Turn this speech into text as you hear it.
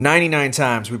99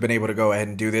 times we've been able to go ahead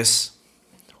and do this.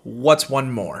 What's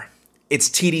one more? It's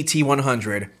TDT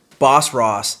 100, Boss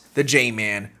Ross, the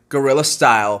J-Man, Gorilla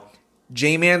Style,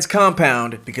 J-Man's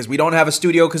Compound, because we don't have a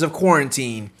studio because of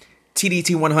quarantine.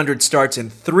 TDT 100 starts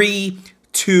in 3,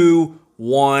 2,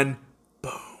 1,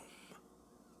 boom.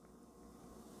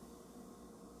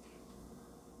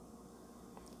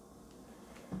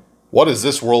 What has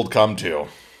this world come to?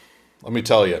 Let me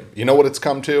tell you. You know what it's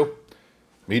come to?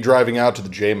 Me driving out to the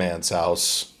J-Man's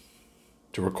house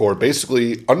to record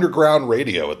basically underground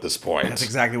radio at this point. That's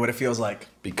exactly what it feels like.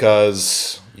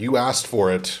 Because you asked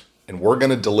for it, and we're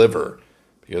going to deliver.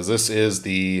 Because this is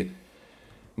the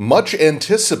much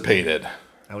anticipated,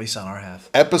 At least on our half.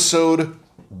 episode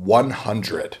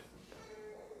 100.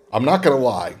 I'm not going to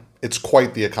lie. It's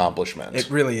quite the accomplishment. It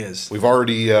really is. We've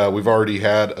already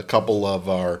had a couple of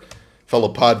our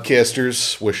fellow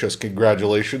podcasters wish us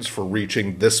congratulations for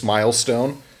reaching this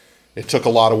milestone. It took a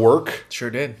lot of work. Sure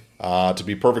did. To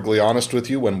be perfectly honest with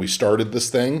you, when we started this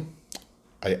thing,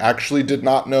 I actually did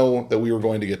not know that we were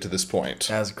going to get to this point.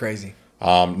 That was crazy.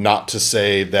 Not to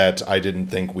say that I didn't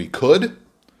think we could.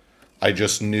 I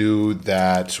just knew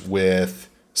that with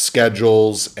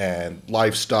schedules and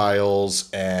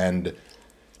lifestyles and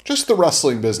just the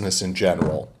wrestling business in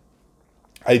general,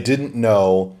 I didn't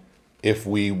know if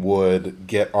we would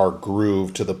get our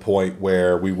groove to the point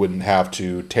where we wouldn't have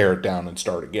to tear it down and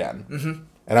start again. Mm-hmm.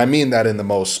 And I mean that in the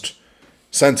most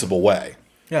sensible way.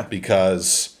 Yeah.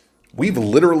 Because we've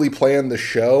literally planned the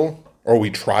show, or we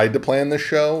tried to plan the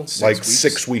show,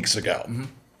 6 weeks ago. Mm-hmm.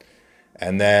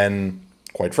 And then,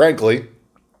 quite frankly,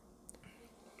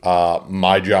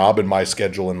 my job and my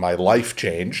schedule and my life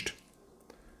changed.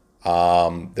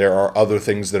 There are other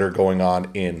things that are going on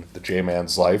in the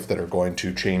J-Man's life that are going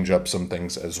to change up some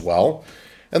things as well.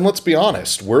 And let's be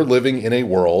honest, we're living in a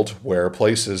world where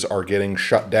places are getting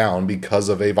shut down because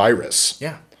of a virus.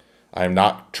 Yeah. I'm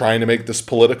not trying to make this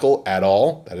political at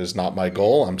all. That is not my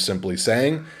goal. I'm simply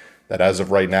saying that as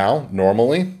of right now,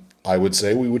 normally, I would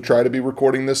say we would try to be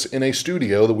recording this in a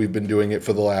studio that we've been doing it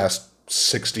for the last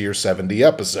 60 or 70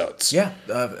 episodes. Yeah.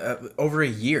 Over a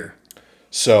year.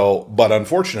 So, but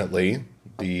unfortunately,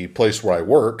 the place where I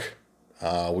work,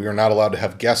 we are not allowed to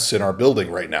have guests in our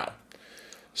building right now.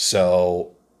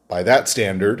 So, by that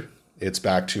standard, it's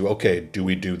back to, okay, do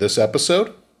we do this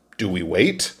episode? Do we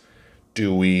wait?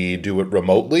 Do we do it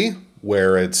remotely,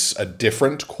 where it's a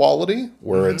different quality,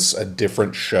 where it's a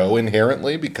different show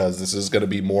inherently, because this is going to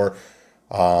be more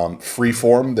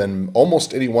freeform than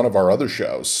almost any one of our other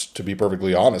shows, to be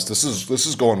perfectly honest. This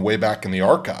is going way back in the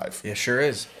archive. It sure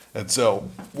is. And so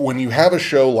when you have a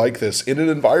show like this, in an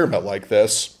environment like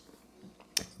this,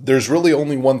 there's really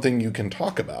only one thing you can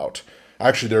talk about.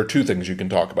 Actually, there are two things you can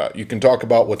talk about. You can talk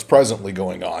about what's presently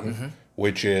going on,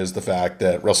 which is the fact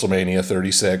that WrestleMania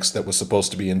 36, that was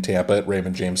supposed to be in Tampa at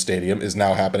Raymond James Stadium, is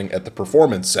now happening at the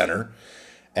Performance Center.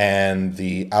 And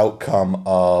the outcome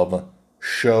of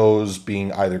shows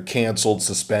being either canceled,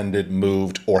 suspended,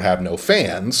 moved, or have no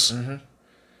fans.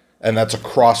 And that's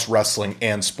across wrestling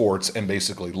and sports and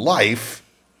basically life.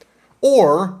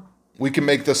 Or we can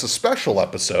make this a special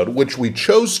episode, which we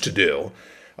chose to do,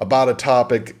 about a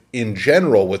topic in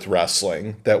general with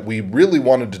wrestling that we really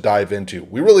wanted to dive into.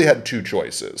 We really had two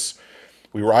choices.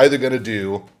 We were either going to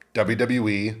do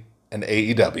WWE and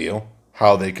AEW,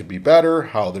 how they could be better,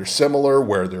 how they're similar,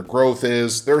 where their growth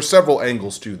is. There are several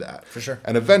angles to that. For sure.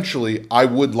 And eventually, I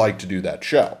would like to do that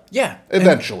show. Yeah.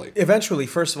 Eventually. Eventually,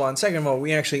 first of all. And second of all,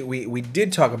 we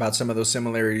did talk about some of those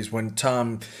similarities when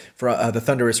Tom, the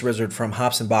Thunderous Wizard from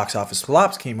Hops and Box Office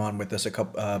Flops, came on with us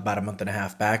about a month and a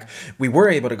half back. We were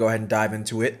able to go ahead and dive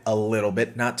into it a little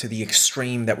bit, not to the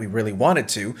extreme that we really wanted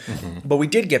to, but we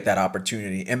did get that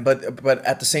opportunity. And but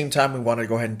at the same time, we wanted to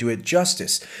go ahead and do it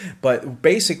justice. But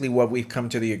basically, what we've come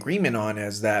to the agreement on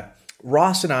is that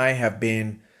Ross and I have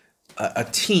been a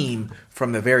team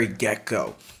from the very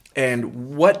get-go.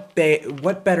 And what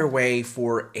better way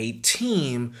for a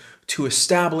team to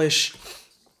establish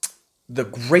the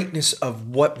greatness of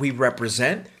what we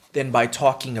represent than by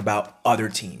talking about other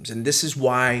teams? And this is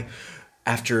why,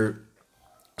 after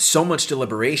so much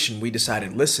deliberation, we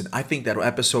decided, listen, I think that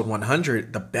episode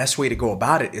 100, the best way to go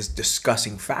about it is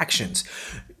discussing factions.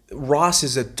 Ross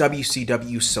is a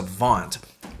WCW savant.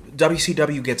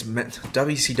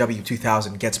 WCW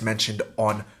 2000 gets mentioned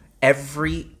on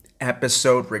every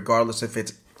episode, regardless if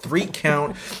it's 3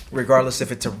 count, regardless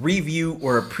if it's a review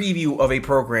or a preview of a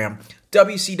program.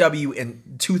 WCW in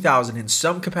 2000 in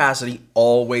some capacity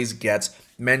always gets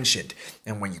mentioned.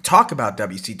 And when you talk about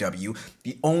WCW,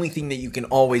 the only thing that you can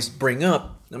always bring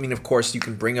up, I mean, of course, you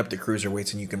can bring up the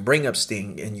cruiserweights and you can bring up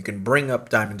Sting and you can bring up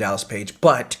Diamond Dallas Page,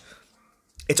 but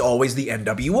It's always the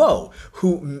NWO,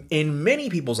 who in many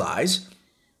people's eyes,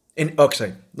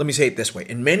 let me say it this way.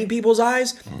 In many people's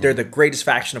eyes, they're the greatest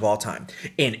faction of all time.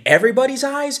 In everybody's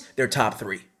eyes, they're top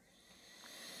 3.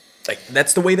 Like,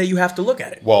 that's the way that you have to look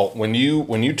at it. Well, when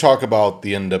you talk about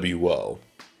the NWO,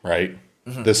 right?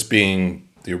 This being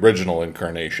the original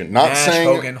incarnation, not Nash, saying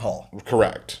Hogan, Hall.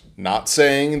 Correct. Not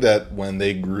saying that when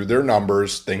they grew their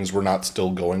numbers, things were not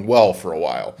still going well for a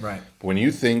while. Right. But when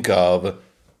you think of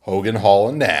Hogan, Hall,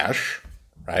 and Nash,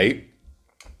 right?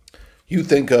 You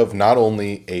think of not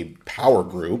only a power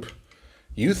group,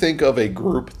 you think of a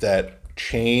group that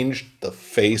changed the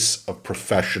face of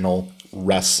professional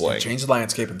wrestling. Changed the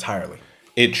landscape entirely.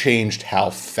 It changed how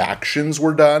factions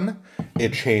were done.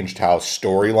 It changed how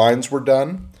storylines were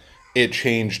done. It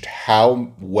changed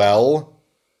how well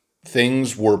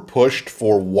things were pushed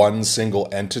for one single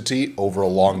entity over a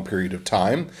long period of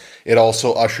time. It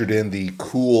also ushered in the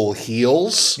cool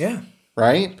heels. Yeah.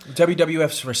 Right?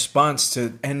 WWF's response to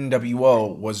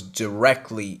NWO was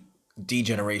directly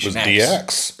D-Generation X.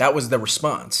 DX. That was the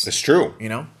response. It's true. You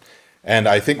know? And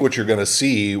I think what you're going to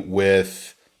see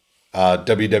with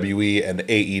WWE and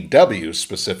AEW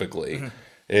specifically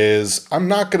is, I'm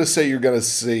not going to say you're going to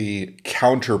see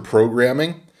counter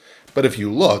programming, but if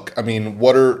you look, I mean,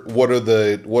 what are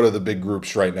the big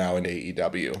groups right now in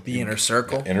AEW? The Inner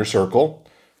Circle. Inner Circle,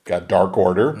 got Dark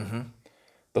Order.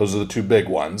 Those are the 2 big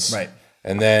ones. Right.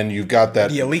 And then you've got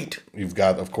The Elite. You've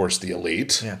got, of course, the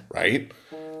Elite. Yeah. Right.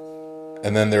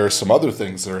 And then there are some other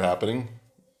things that are happening.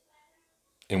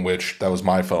 In which that was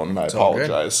my phone, and I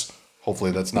apologize.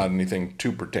 Hopefully, that's not anything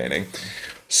too pertaining.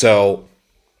 So,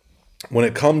 when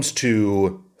it comes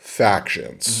to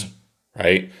factions,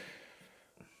 right?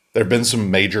 There have been some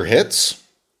major hits.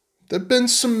 There have been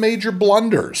some major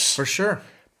blunders. For sure.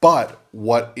 But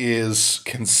what is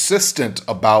consistent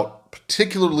about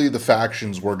particularly the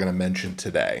factions we're going to mention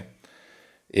today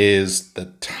is the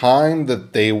time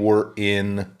that they were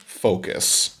in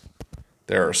focus.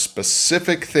 There are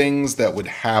specific things that would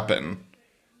happen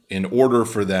in order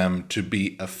for them to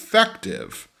be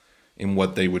effective in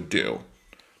what they would do.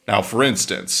 Now, for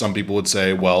instance, some people would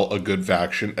say, well, a good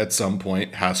faction at some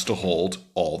point has to hold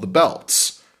all the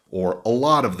belts or a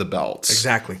lot of the belts.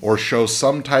 Exactly. Or show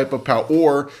some type of power,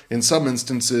 or in some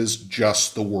instances,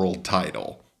 just the world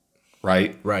title,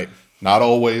 right? Right. Not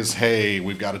always, hey,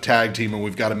 we've got a tag team and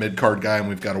we've got a mid-card guy and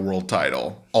we've got a world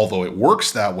title. Although it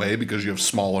works that way because you have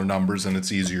smaller numbers and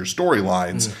it's easier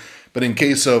storylines. But in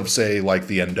case of, say, like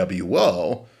the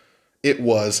NWO, it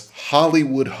was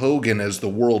Hollywood Hogan as the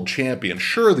world champion.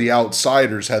 Sure, the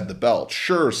Outsiders had the belt.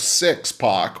 Sure,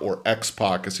 Six-Pac, or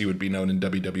X-Pac as he would be known in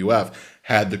WWF,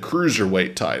 had the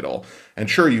Cruiserweight title. And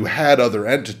sure, you had other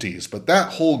entities, but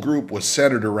that whole group was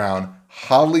centered around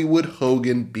Hollywood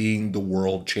Hogan being the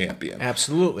world champion.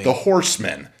 Absolutely. The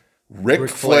Horsemen. Ric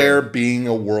Flair being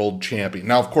a world champion.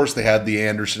 Now, of course, they had the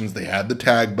Andersons, they had the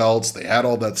tag belts, they had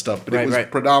all that stuff, but it was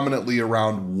predominantly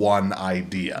around one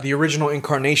idea. The original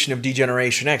incarnation of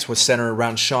D-Generation X was centered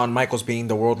around Shawn Michaels being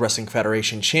the World Wrestling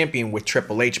Federation champion, with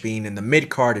Triple H being in the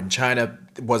mid-card, and China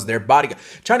was their bodyguard.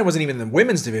 China wasn't even in the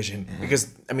women's division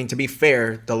because, I mean, to be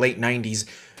fair, the late 90s,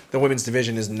 the women's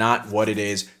division is not what it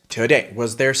is today.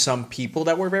 Was there some people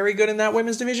that were very good in that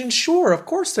women's division? Sure, of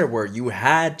course there were. You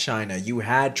had China. You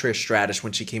had Trish Stratus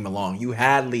when she came along. You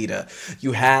had Lita.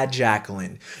 You had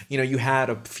Jacqueline. You know, you had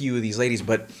a few of these ladies.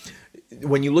 But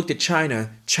when you looked at China,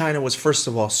 China was, first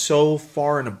of all, so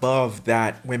far and above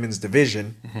that women's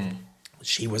division.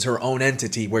 She was her own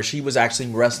entity where she was actually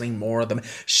wrestling more of them.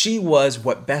 She was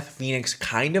what Beth Phoenix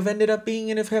kind of ended up being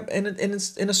in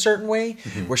a certain way,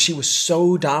 where she was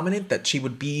so dominant that she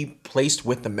would be placed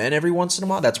with the men every once in a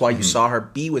while. That's why you saw her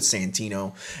be with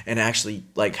Santino and actually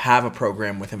like have a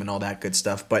program with him and all that good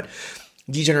stuff. But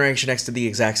D-Generation X did the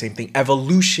exact same thing.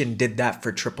 Evolution did that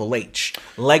for Triple H.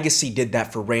 Legacy did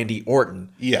that for Randy Orton.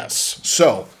 Yes.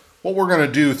 So what we're going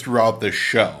to do throughout this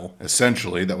show,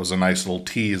 essentially, that was a nice little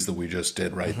tease that we just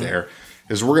did right there,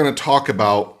 is we're going to talk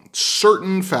about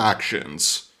certain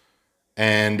factions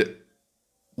and,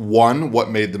 one,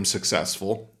 what made them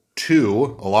successful.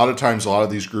 Two, a lot of times, a lot of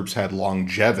these groups had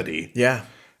longevity. Yeah.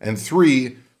 And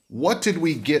three, what did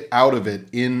we get out of it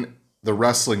in the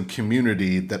wrestling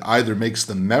community that either makes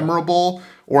them memorable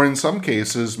or in some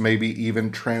cases maybe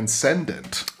even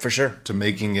transcendent? For sure. To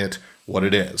making it what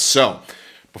it is. So,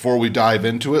 before we dive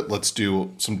into it, let's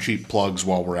do some cheap plugs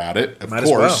while we're at it. Of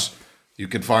course, you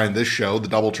can find this show, the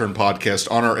Double Turn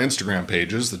Podcast, on our Instagram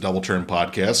pages, the Double Turn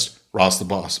Podcast, Ross the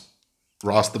Boss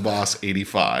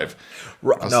 85.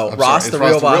 Ross the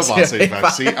Real Boss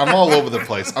 85. See, I'm all over the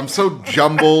place. I'm so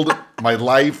jumbled My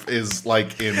life is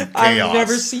like in chaos. I've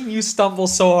never seen you stumble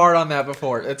so hard on that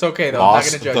before. It's okay though. Boss,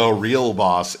 I'm not gonna judge the you. real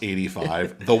boss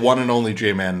 85, the one and only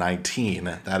J-Man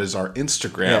 19. That is our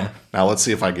Instagram. Yeah. Now let's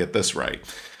see if I get this right.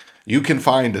 You can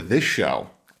find this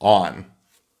show on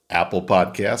Apple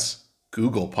Podcasts,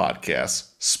 Google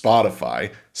Podcasts,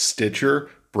 Spotify,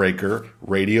 Stitcher, Breaker,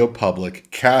 Radio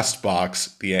Public,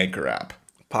 Castbox, the Anchor app.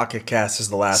 Pocket Cast is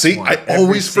the last See, one. I Every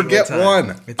always single forget time.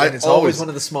 one. It's always one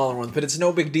of the smaller ones, but it's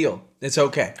no big deal. It's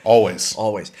okay. Always.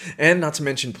 Always. And not to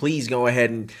mention, please go ahead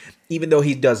and, even though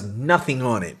he does nothing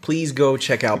on it, please go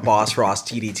check out Boss Ross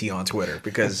TDT on Twitter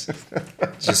because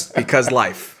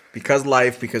life.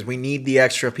 Because we need the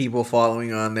extra people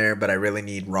following on there, but I really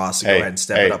need Ross to go ahead and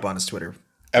step it up on his Twitter.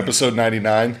 Episode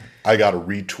 99, I got a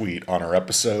retweet on our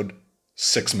episode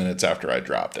 6 minutes after I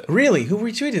dropped it. Really? Who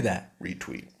retweeted that?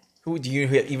 Retweet. Who do you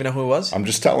even know who it was? I'm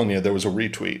just telling you, there was a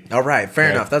retweet. All right,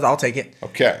 fair enough. I'll take it.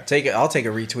 Okay. I'll take a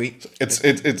retweet. It's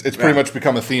pretty much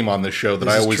become a theme on this show that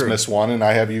I is always true. miss one, and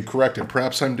I have you corrected.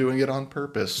 Perhaps I'm doing it on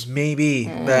purpose. Maybe.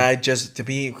 But to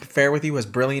be fair with you, as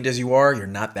brilliant as you are, you're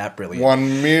not that brilliant.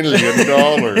 $1 million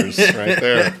right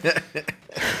there.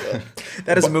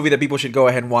 That is a movie that people should go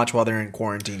ahead and watch while they're in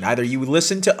quarantine. Either you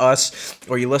listen to us,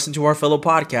 or you listen to our fellow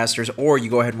podcasters, or you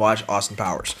go ahead and watch Austin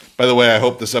Powers. By the way, I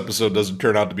hope this episode doesn't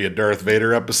turn out to be a Darth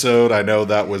Vader episode. I know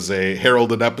that was a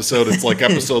heralded episode. It's like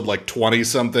episode like 20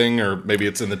 something, or maybe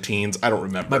it's in the teens. I don't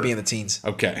remember. Might be in the teens.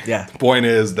 Okay. Yeah. Point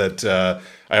is that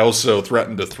I also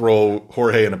threatened to throw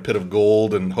Jorge in a pit of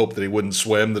gold and hope that he wouldn't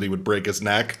swim, that he would break his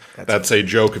neck. That's a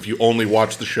joke if you only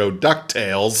watch the show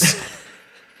DuckTales.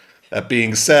 That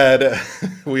being said,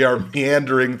 we are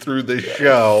meandering through this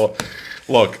show.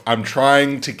 Look, I'm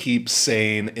trying to keep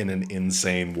sane in an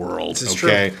insane world. This is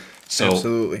okay? true. So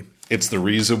Absolutely. it's the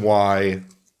reason why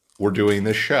we're doing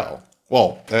this show.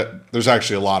 Well, there's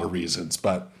actually a lot of reasons,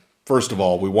 but first of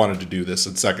all, we wanted to do this,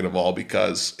 and second of all,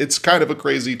 because it's kind of a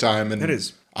crazy time. And It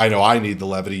is. I know I need the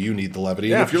levity, you need the levity.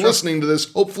 Yeah, and if for you're sure. listening to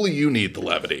this, hopefully you need the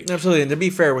levity. Absolutely. And to be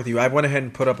fair with you, I went ahead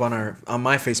and put up on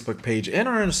my Facebook page and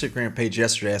our Instagram page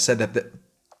yesterday. I said that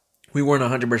we weren't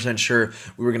 100% sure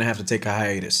we were going to have to take a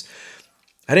hiatus.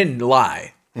 I didn't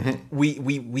lie.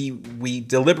 Mm-hmm. We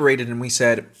deliberated and we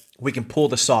said we can pull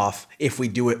this off if we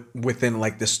do it within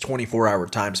like this 24-hour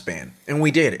time span. And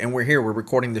we did. And we're here. We're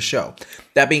recording the show.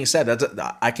 That being said,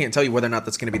 I can't tell you whether or not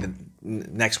that's going to be the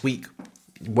next week.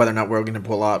 Whether or not we're going to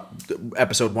pull out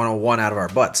episode 101 out of our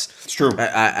butts. It's true.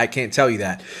 I can't tell you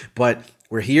that. But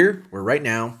we're here. We're right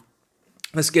now.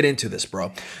 Let's get into this,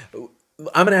 bro.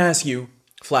 I'm going to ask you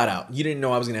flat out. You didn't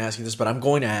know I was going to ask you this, but I'm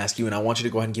going to ask you, and I want you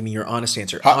to go ahead and give me your honest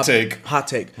answer. Hot take. Hot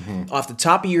take. Off the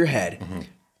top of your head,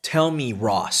 tell me,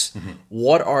 Ross,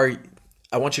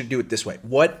 I want you to do it this way.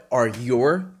 What are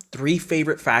your 3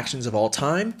 favorite factions of all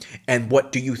time, and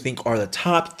what do you think are the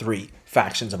top 3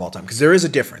 factions of all time? Because there is a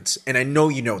difference, and I know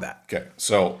you know that. Okay,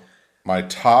 so my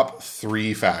top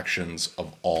 3 factions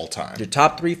of all time. Your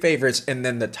top 3 favorites, and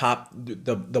then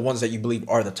the ones that you believe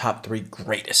are the top 3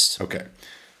 greatest. Okay,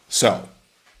 so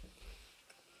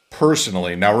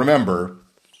personally, now remember,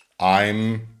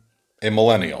 I'm a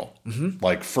millennial,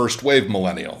 like first wave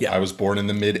millennial. Yeah. I was born in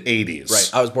the mid 80s.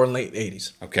 Right. I was born late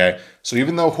 80s. Okay, so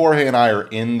even though Jorge and I are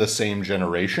in the same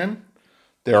generation,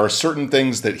 there are certain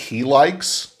things that he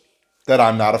likes that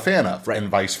I'm not a fan of, and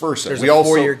vice versa. There's a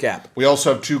 4-year gap. We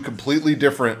also have 2 completely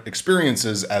different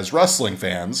experiences as wrestling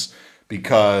fans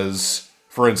because,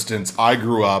 for instance, I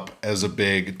grew up as a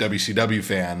big WCW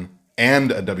fan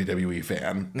and a WWE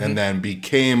fan, and then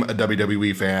became a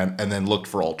WWE fan and then looked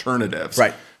for alternatives.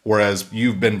 Right. Whereas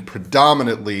you've been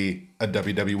predominantly a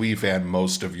WWE fan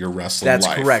most of your wrestling life.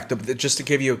 That's correct. Just to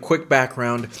give you a quick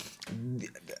background,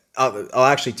 I'll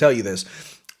actually tell you this.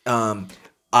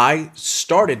 I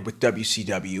started with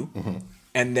WCW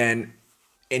and then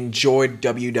enjoyed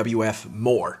WWF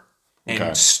more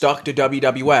and stuck to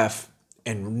WWF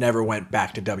and never went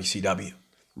back to WCW.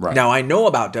 Right. Now, I know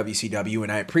about WCW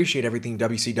and I appreciate everything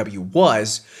WCW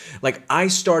was. Like, I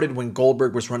started when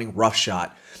Goldberg was running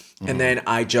Roughshot, and then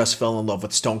I just fell in love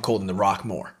with Stone Cold and The Rock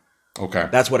more. Okay.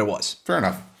 That's what it was. Fair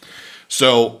enough.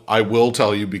 So I will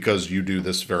tell you, because you do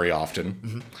this very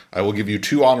often, I will give you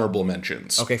 2 honorable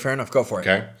mentions. Okay, fair enough. Go for it.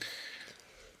 Okay.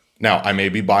 Now, I may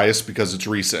be biased because it's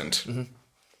recent.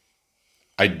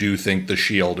 I do think the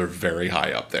Shield are very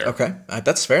high up there. Okay.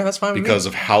 That's fair. That's fine with me. Because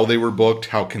of how they were booked,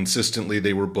 how consistently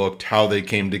they were booked, how they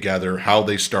came together, how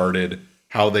they started,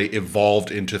 how they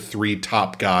evolved into 3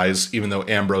 top guys, even though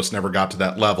Ambrose never got to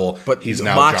that level. But he's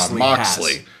now Moxley John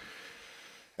Moxley. has.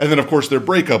 And then, of course, their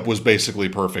breakup was basically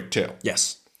perfect, too.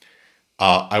 Yes.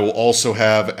 I will also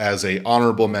have as a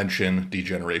honorable mention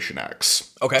Degeneration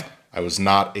X. Okay. I was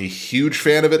not a huge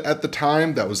fan of it at the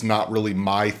time. That was not really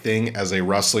my thing as a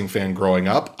wrestling fan growing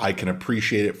up. I can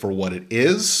appreciate it for what it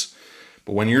is.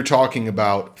 But when you're talking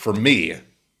about, for me,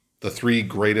 the 3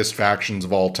 greatest factions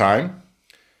of all time,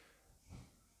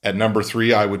 at number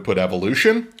 3, I would put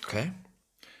Evolution. Okay.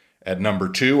 At number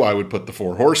 2, I would put the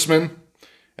Four Horsemen.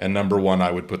 And number 1,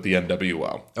 I would put the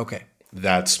NWO. Okay.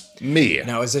 That's me.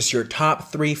 Now, is this your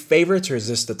top 3 favorites, or is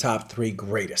this the top 3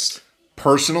 greatest?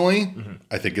 Personally,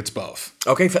 I think it's both.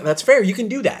 Okay, that's fair. You can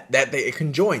do that. It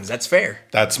conjoins. That's fair.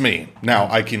 That's me. Now,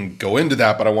 I can go into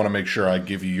that, but I want to make sure I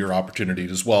give you your opportunity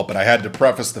as well. But I had to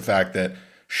preface the fact that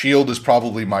Shield is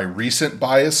probably my recent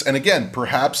bias. And again,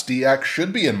 perhaps DX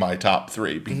should be in my top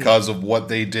 3 because of what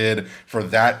they did for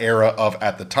that era of,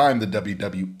 at the time, the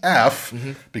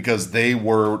WWF, because they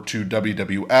were to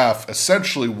WWF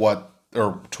essentially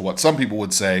to what some people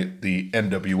would say the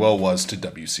NWO was to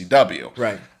WCW.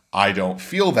 Right. I don't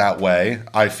feel that way.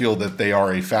 I feel that they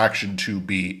are a faction to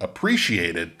be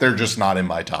appreciated. They're just not in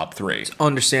my top 3.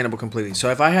 Understandable completely. So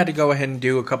if I had to go ahead and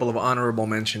do a couple of honorable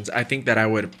mentions, I think that I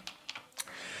would...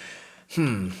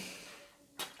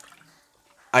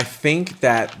 I think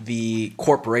that the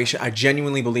corporation... I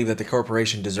genuinely believe that the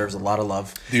corporation deserves a lot of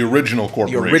love. The original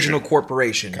corporation. The original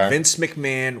corporation. Okay. Vince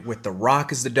McMahon with The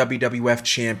Rock as the WWF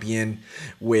champion,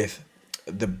 with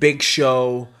The Big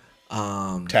Show...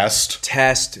 Test,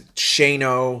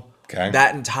 Shano, okay.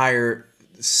 That entire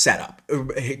setup,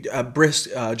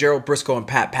 Gerald Briscoe and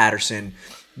Pat Patterson,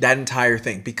 that entire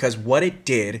thing, because what it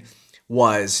did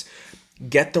was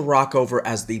get The Rock over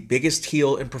as the biggest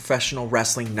heel in professional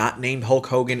wrestling, not named Hulk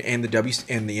Hogan and the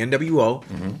NWO,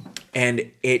 and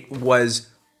it was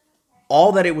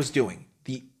all that it was doing.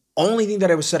 The only thing that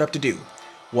it was set up to do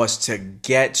was to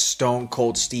get Stone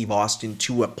Cold Steve Austin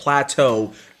to a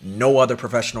plateau no other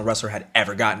professional wrestler had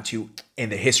ever gotten to in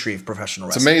the history of professional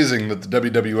wrestling. It's amazing that the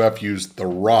WWF used The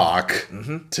Rock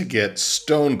to get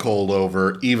Stone Cold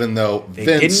over, even though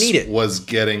Vince was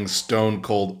getting Stone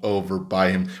Cold over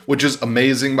by him, which is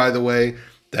amazing, by the way,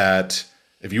 that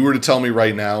if you were to tell me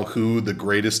right now who the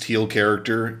greatest heel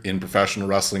character in professional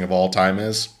wrestling of all time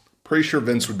is, pretty sure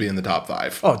Vince would be in the top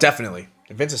 5. Oh, definitely.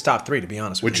 Vince's top 3, to be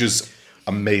honest with you. Which is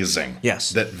amazing.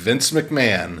 Yes. That Vince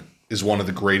McMahon is one of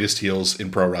the greatest heels in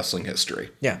pro wrestling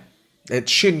history. Yeah. It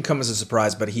shouldn't come as a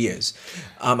surprise, but he is.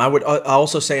 I would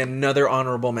also say another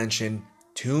honorable mention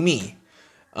to me.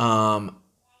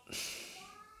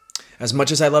 As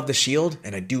much as I love The Shield,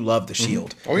 and I do love The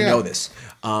Shield, Oh, yeah. you know this,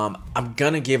 I'm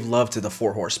going to give love to the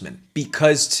Four Horsemen,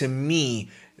 because to me,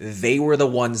 they were the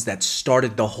ones that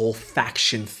started the whole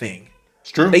faction thing.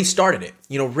 It's true. They started it.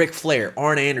 You know, Ric Flair,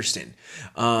 Arn Anderson.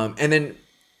 And then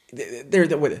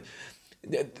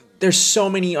there's so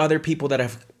many other people that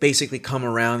have basically come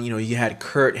around. You know, you had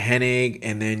Kurt Hennig,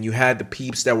 and then you had the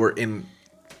peeps that were in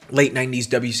late 90s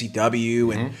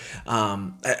WCW. And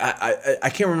I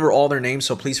can't remember all their names,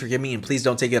 so please forgive me. And please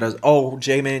don't take it as, oh,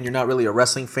 J-Man, you're not really a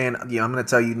wrestling fan. Yeah, I'm going to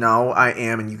tell you, no, I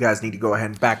am. And you guys need to go ahead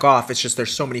and back off. It's just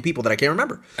there's so many people that I can't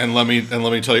remember. And let me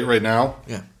tell you right now.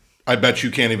 Yeah. I bet you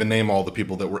can't even name all the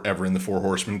people that were ever in the Four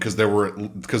Horsemen because there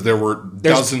were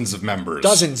dozens of members.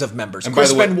 Dozens of members. And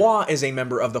Chris Benoit is a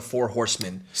member of the Four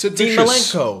Horsemen. Dean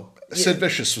Malenko. Sid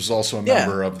Vicious was also a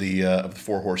member of the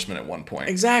Four Horsemen at one point.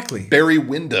 Exactly. Barry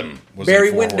Windham was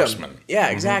a Four Horseman. Yeah,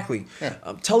 exactly. Yeah.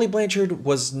 Tully Blanchard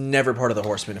was never part of the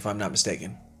Horsemen, if I'm not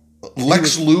mistaken.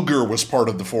 Lex Luger was part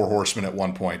of the Four Horsemen at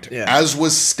one point, as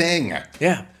was Sting.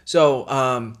 Yeah.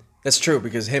 So that's true,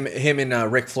 because him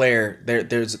and Ric Flair,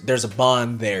 there's a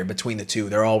bond there between the two.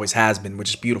 There always has been, which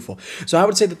is beautiful. So I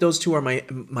would say that those two are my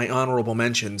honorable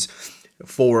mentions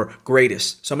for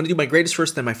greatest. So I'm going to do my greatest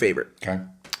first, then my favorite. Okay.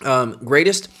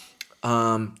 Greatest,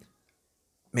 man,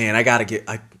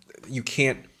 you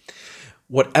can't,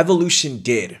 what Evolution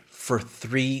did for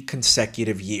 3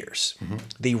 consecutive years.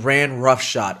 They ran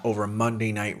roughshod over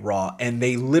Monday Night Raw, and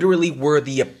they literally were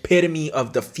the epitome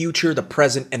of the future, the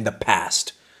present, and the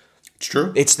past. It's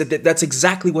true. That's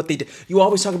exactly what they did. You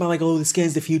always talk about, like, oh, this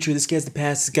guy's the future, this guy's the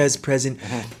past, this guy's the present.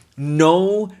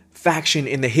 No faction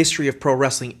in the history of pro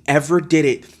wrestling ever did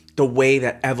it the way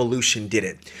that Evolution did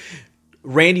it.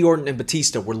 Randy Orton and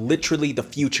Batista were literally the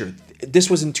future. This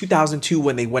was in 2002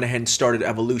 when they went ahead and started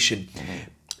Evolution.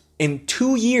 In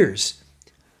 2 years,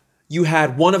 you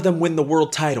had one of them win the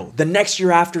world title. The next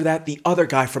year after that, the other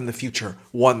guy from the future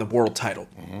won the world title.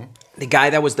 The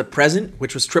guy that was the present,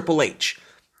 which was Triple H.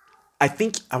 I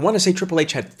want to say Triple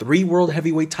H had 3 world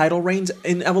heavyweight title reigns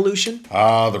in Evolution.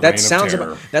 The Reign of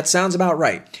Terror. That sounds about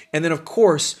right. And then, of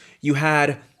course, you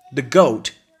had the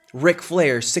GOAT, Ric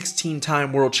Flair,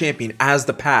 16-time world champion, as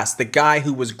the past. The guy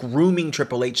who was grooming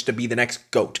Triple H to be the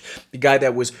next GOAT. The guy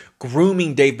that was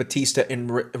grooming Dave Bautista and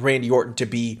Randy Orton to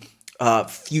be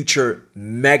future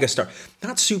megastar.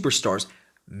 Not superstars,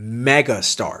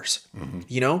 megastars.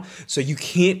 You know? So you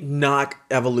can't knock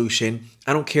Evolution.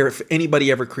 I don't care if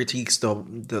anybody ever critiques the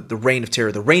Reign of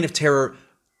Terror. The Reign of Terror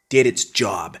did its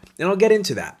job. And I'll get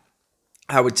into that.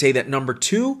 I would say that number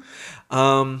 2,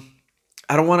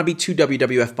 I don't want to be too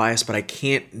WWF biased, but I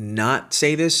can't not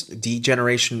say this.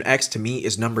 D-Generation X to me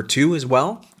is number 2 as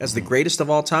well as the greatest of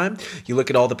all time. You look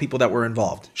at all the people that were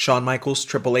involved: Shawn Michaels,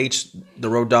 Triple H, the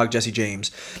Road Dogg, Jesse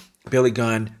James, Billy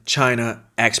Gunn, Chyna,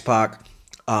 X-Pac,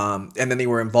 and then they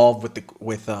were involved with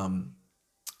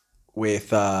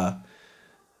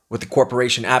the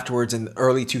corporation afterwards in the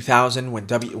early 2000 when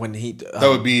That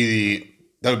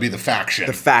would be the faction.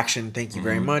 the faction. Thank you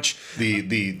very much. The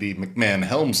McMahon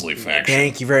Helmsley faction.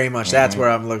 Thank you very much. That's what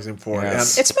I'm looking for.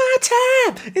 Yes. It's my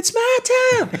time. It's my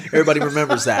time. Everybody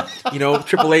remembers that. You know,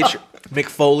 Triple H, Mick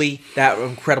Foley, that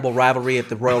incredible rivalry at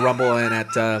the Royal Rumble and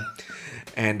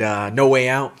at No Way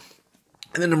Out.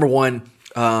 And then number 1,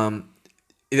 the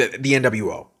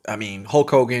NWO. I mean,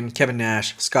 Hulk Hogan, Kevin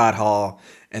Nash, Scott Hall,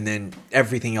 and then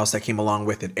everything else that came along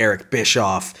with it. Eric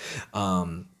Bischoff,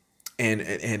 and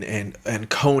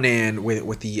Conan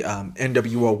with the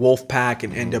NWO Wolfpack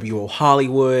and NWO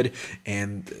Hollywood,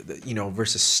 and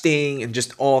versus Sting, and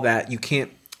just all that. You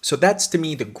can't. So that's to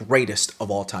me the greatest of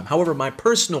all time. However, my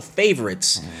personal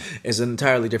favorites is an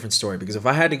entirely different story, because if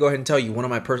I had to go ahead and tell you one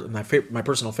of my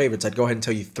personal favorites, I'd go ahead and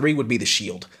tell you 3 would be The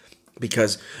Shield,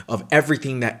 because of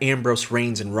everything that Ambrose,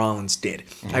 Reigns, and Rollins did.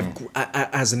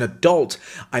 As an adult,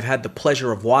 I've had the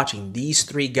pleasure of watching these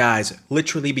 3 guys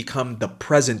literally become the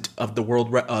present of the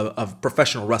world of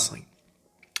professional wrestling.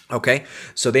 Okay,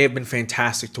 so they have been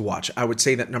fantastic to watch. I would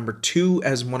say that number 2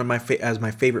 as one of my as my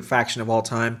favorite faction of all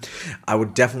time. I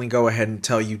would definitely go ahead and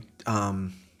tell you.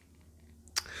 I'd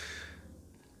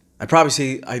probably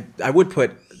say I would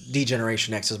put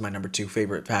D-Generation X as my number 2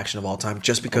 favorite faction of all time,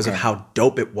 just because of how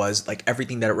dope it was, like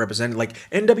everything that it represented. Like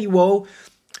NWO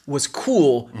was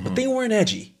cool, but they weren't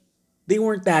edgy. They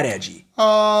weren't that edgy.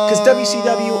 Because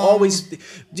WCW always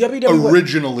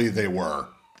Originally they were.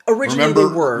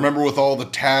 Remember with all the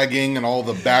tagging and all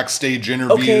the backstage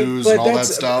interviews and all that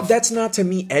stuff? That's not to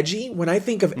me edgy. When I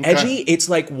think of edgy, it's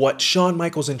like what Shawn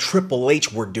Michaels and Triple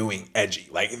H were doing edgy.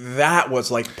 Like that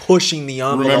was like pushing the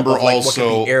envelope of like what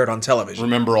could be aired on television.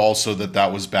 Remember also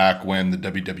that was back when the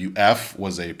WWF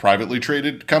was a privately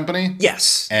traded company.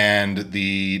 Yes. And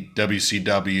the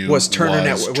WCW was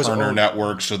Turner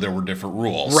Network, so there were different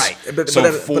rules. Right.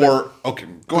 Okay,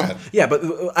 go ahead. Yeah, but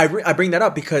I bring that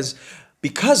up because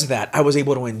of that, I was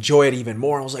able to enjoy it even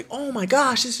more. I was like, oh my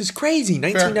gosh, this is crazy.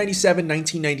 1997,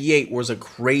 1998 was a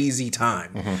crazy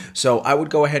time. So I would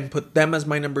go ahead and put them as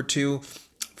my number 2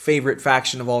 favorite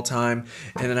faction of all time.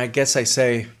 And then I guess I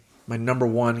say my number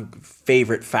 1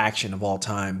 favorite faction of all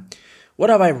time.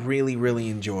 What have I really, really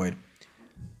enjoyed?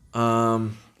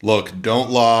 Look,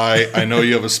 don't lie. I know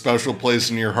you have a special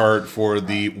place in your heart for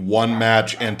the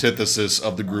one-match antithesis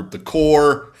of the group The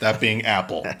Core, that being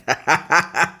Apple.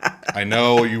 I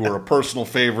know you were a personal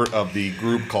favorite of the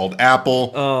group called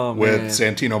Apple with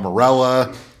Santino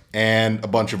Marella and a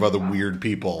bunch of other weird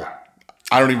people.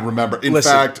 I don't even remember. In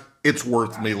fact, it's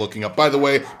worth me looking up. By the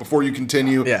way, before you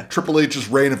continue, Triple H's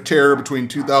reign of terror between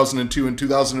 2002 and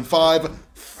 2005...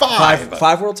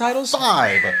 Five world titles?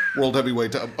 5 world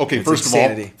heavyweight titles. Okay, first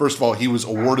of all, he was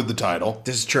awarded the title.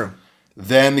 This is true.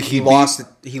 Then he lost.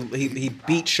 He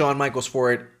beat Shawn Michaels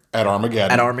for it at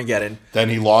Armageddon. Then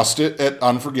he lost it at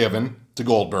Unforgiven to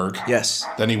Goldberg. Yes.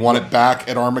 Then he won it back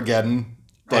at Armageddon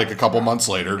like a couple months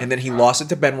later. And then he lost it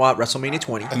to Benoit at WrestleMania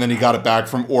 20. And then he got it back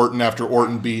from Orton after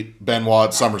Orton beat Benoit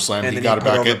at SummerSlam. And he got it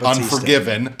back at Batista.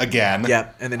 Unforgiven again.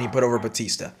 Yeah, and then he put over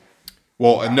Batista.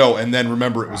 Well, no, and then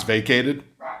remember it was vacated.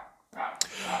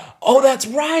 Oh, that's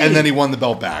right. And then he won the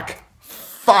belt back.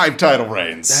 5 title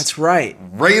reigns. That's right.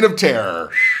 Reign of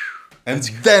Terror. And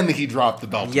then he dropped the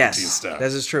belt to Batista.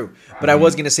 This is true. But I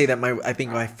was going to say that I think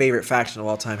my favorite faction of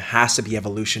all time has to be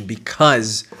Evolution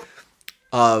because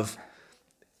of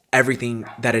everything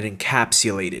that it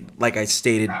encapsulated. Like I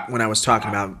stated when I was talking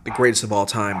about the greatest of all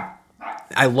time,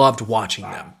 I loved watching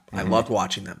them. I loved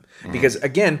watching them. Because,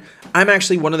 again, I'm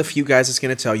actually one of the few guys that's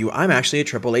going to tell you I'm actually a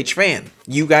Triple H fan.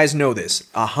 You guys know this.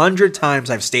 100 times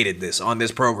I've stated this on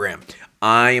this program.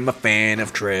 I am a fan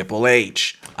of Triple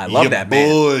H. I love that man.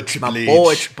 My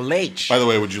boy Triple H. By the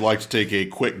way, would you like to take a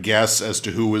quick guess as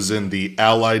to who was in the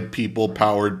Allied People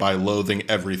Powered by Loathing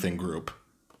Everything group?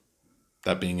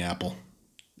 That being Apple.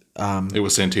 It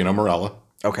was Santino Marella.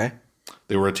 Okay.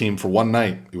 They were a team for one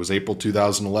night. It was April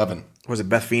 2011. Was it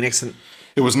Beth Phoenix?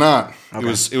 It was not. Okay.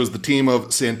 It was the team of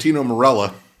Santino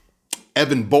Marella,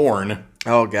 Evan Bourne,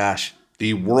 Oh, gosh.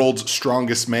 the world's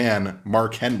strongest man,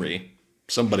 Mark Henry.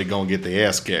 Somebody go and get the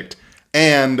ass kicked.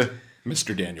 And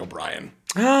Mr. Daniel Bryan.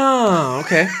 Oh,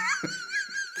 okay.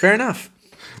 Fair enough.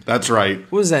 That's right.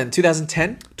 What was that, in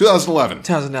 2010? 2011.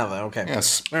 2011, okay.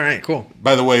 Yes. All right, cool.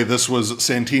 By the way, this was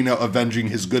Santino avenging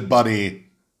his good buddy,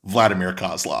 Vladimir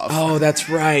Kozlov. Oh, that's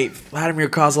right. Vladimir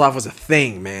Kozlov was a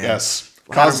thing, man. Yes.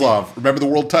 Kozlov. Remember the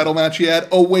world title match he had?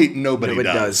 Oh, wait, nobody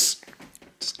does.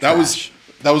 That was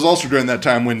also during that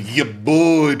time when your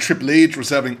boy Triple H was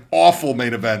having awful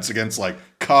main events against like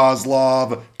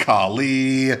Kozlov,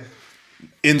 Khali,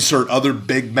 insert other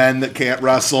big men that can't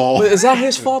wrestle. Is that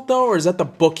his fault, though, or is that the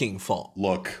booking fault?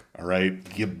 Look, all right,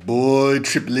 your boy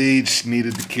Triple H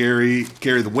needed to carry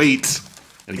the weight,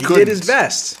 and he couldn't. Did his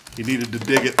best. He needed to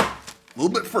dig it a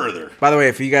little bit further. By the way,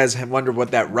 if you guys have wondered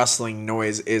what that rustling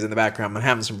noise is in the background, I'm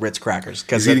having some Ritz crackers.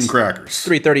 He's eating crackers.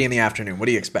 3:30 in the afternoon. What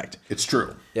do you expect? It's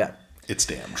true. Yeah. It's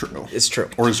damn true. It's true.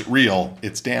 Or is it real?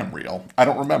 It's damn real. I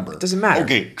don't remember. Doesn't matter.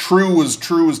 Okay, true was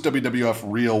WWF,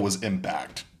 real was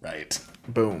Impact. Right.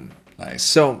 Boom. Nice.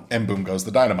 So, and boom goes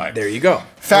the dynamite. there you go.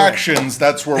 Factions,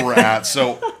 that's where we're at.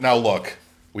 So now look,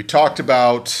 we talked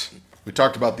about the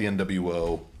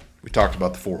NWO, we talked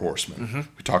about the Four Horsemen,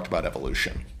 we talked about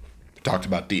Evolution, we talked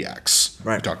about DX,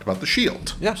 Right. we talked about the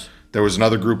Shield. Yes. There was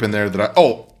another group in there that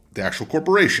the actual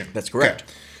corporation. That's correct.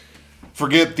 Okay.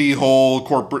 Forget the whole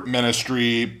corporate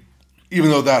ministry,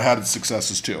 even though that had its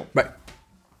successes too. Right.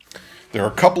 There are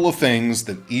a couple of things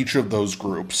that each of those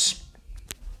groups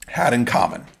had in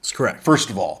common. That's correct. First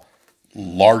of all,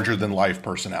 larger than life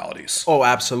personalities. Oh,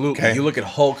 absolutely. Okay. You look at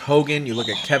Hulk Hogan, you look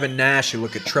at Kevin Nash, you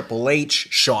look at Triple H,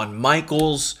 Shawn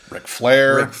Michaels, Ric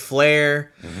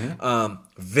Flair.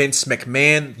 Vince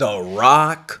McMahon, The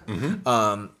Rock.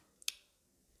 Can't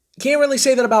really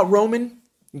say that about Roman.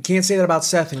 You can't say that about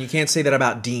Seth, and you can't say that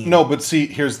about Dean. No, but see,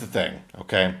 here's the thing,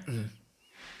 okay?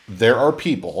 There are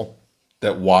people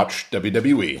that watch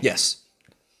WWE Yes.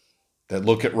 that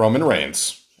look at Roman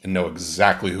Reigns and know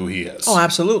exactly who he is. Oh,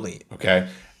 absolutely. Okay?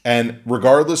 And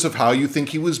regardless of how you think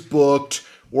he was booked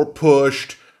or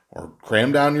pushed or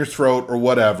crammed down your throat or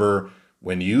whatever,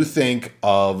 when you think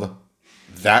of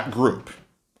that group,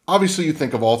 obviously you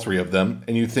think of all three of them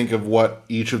and you think of what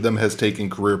each of them has taken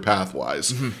career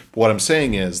path-wise. What I'm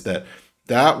saying is that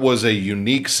was a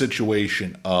unique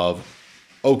situation of,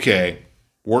 okay,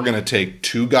 we're going to take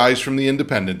two guys from the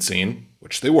independent scene,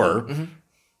 which they were,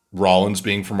 Rollins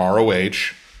being from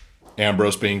ROH,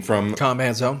 Ambrose being from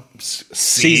Combat Zone.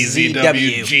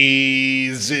 CZW.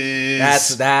 Jesus.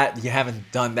 That's that. You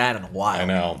haven't done that in a while. I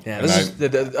know. Yeah, And this is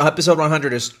the episode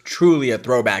 100 is truly a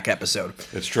throwback episode.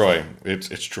 It's Troy. It's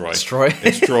Troy. It's Troy.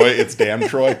 It's Troy. It's damn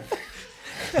Troy.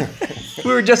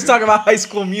 We were just talking about High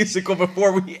School Musical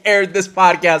before we aired this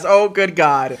podcast. Oh, good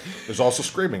God. There's also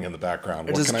screaming in the background.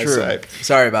 What This can is true. I say?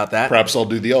 Sorry about that. Perhaps I'll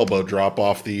do the elbow drop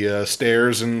off the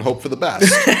stairs and hope for the best.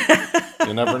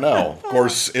 You never know. Of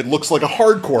course, it looks like a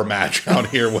hardcore match out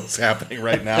here, what's happening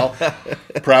right now.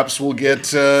 Perhaps we'll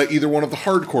get either one of the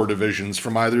hardcore divisions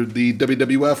from either the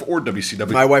WWF or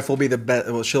WCW. My wife will be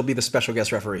she'll be the special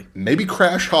guest referee. Maybe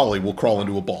Crash Holly will crawl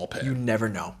into a ball pit. You never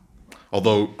know.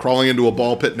 Although crawling into a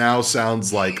ball pit now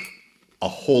sounds like a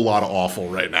whole lot of awful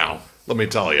right now. Let me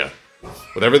tell you.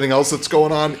 With everything else that's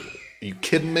going on, are you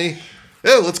kidding me?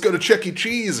 Yeah, let's go to Chuck E.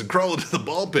 Cheese and crawl into the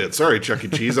ball pit. Sorry, Chuck E.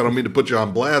 Cheese, I don't mean to put you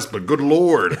on blast, but good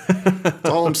Lord. That's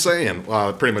all I'm saying.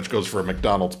 Well, it pretty much goes for a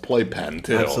McDonald's playpen,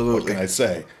 too. Absolutely. What can I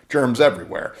say? Germs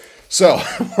everywhere. So,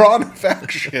 we're on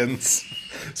factions.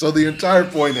 So the entire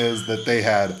point is that they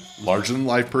had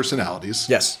larger-than-life personalities.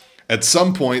 Yes. At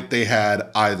some point, they had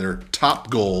either top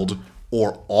gold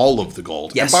or all of the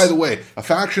gold. Yes. And by the way, a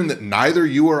faction that neither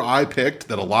you or I picked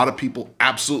that a lot of people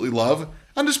absolutely love,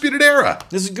 Undisputed Era.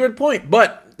 This is a good point,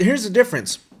 but here's the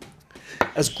difference.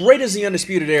 As great as the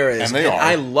Undisputed Era is, And they are.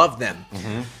 I love them.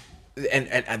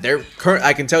 And they're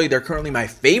I can tell you they're currently my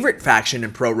favorite faction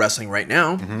in pro wrestling right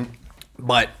now.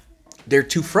 But they're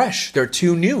too fresh. They're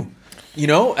too new. You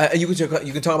know, you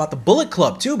can talk about the Bullet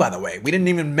Club too. By the way, we didn't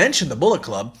even mention the Bullet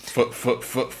Club.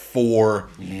 For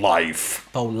life.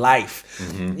 Oh,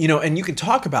 life. You know, and you can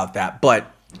talk about that,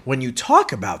 but when you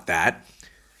talk about that,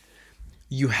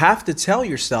 you have to tell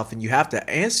yourself and you have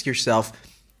to ask yourself,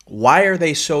 why are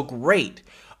they so great?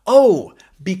 Oh,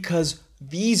 because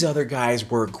these other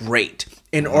guys were great.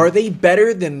 And are they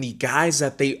better than the guys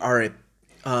that they are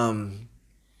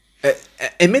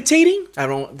imitating? I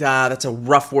don't. That's a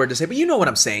rough word to say, but you know what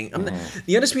I'm saying.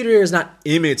 The Undisputed Era is not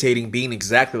imitating being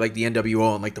exactly like the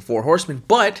NWO and like the Four Horsemen,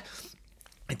 but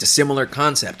It's a similar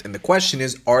concept. And the question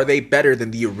is, are they better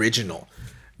than the original?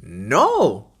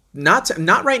 No, not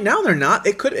right now. They're not.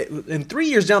 It could, in 3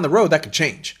 years down the road, that could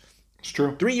change. It's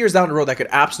true. 3 years down the road, that could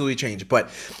absolutely change. But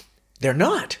they're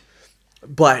not.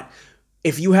 But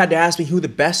if you had to ask me who the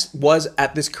best was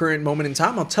at this current moment in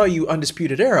time, I'll tell you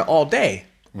Undisputed Era all day.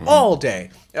 All day.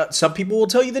 Some people will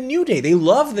tell you the New Day. They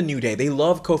love the New Day. They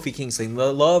love Kofi Kingston. They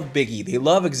love Big E. They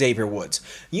love Xavier Woods.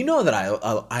 You know that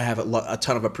I have a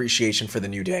ton of appreciation for the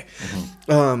New Day.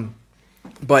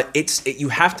 But you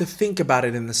have to think about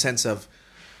it in the sense of,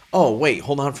 oh wait,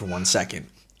 hold on for 1 second.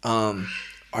 Are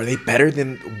they better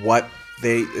than what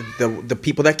the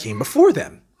people that came before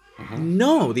them?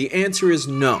 No. The answer is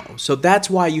no. So that's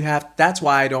why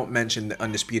I don't mention the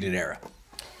Undisputed Era.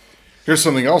 Here's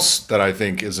something else that I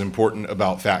think is important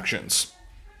about factions.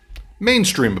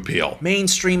 Mainstream appeal.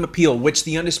 Mainstream appeal, which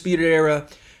the Undisputed Era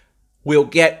will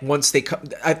get once they come.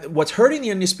 What's hurting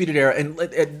the Undisputed Era,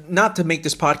 and not to make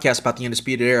this podcast about the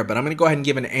Undisputed Era, but I'm going to go ahead and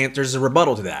give an answer. There's a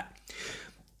rebuttal to that.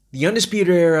 The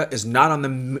Undisputed Era is not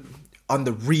on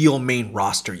the real main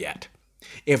roster yet.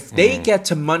 If they get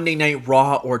to Monday Night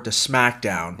Raw or to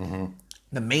SmackDown,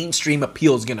 the mainstream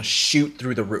appeal is going to shoot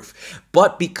through the roof.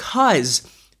 But because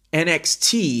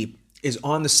NXT is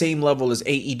on the same level as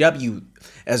AEW,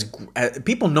 as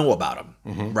people know about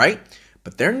them, right?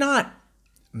 But they're not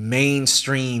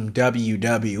mainstream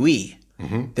WWE.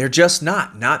 They're just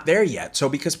not there yet. So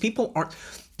because people aren't,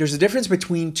 there's a difference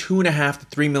between 2.5 to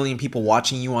 3 million people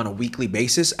watching you on a weekly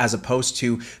basis, as opposed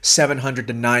to 700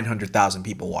 to 900,000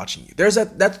 people watching you. There's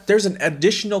an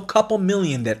additional couple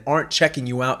million that aren't checking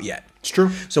you out yet. It's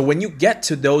true. So when you get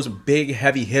to those big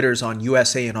heavy hitters on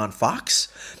USA and on Fox,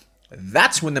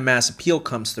 that's when the mass appeal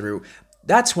comes through.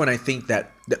 That's when I think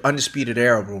that the Undisputed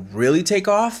Era will really take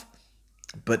off,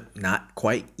 but not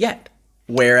quite yet.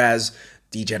 Whereas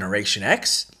D-Generation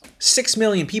X, 6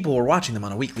 million people were watching them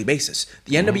on a weekly basis.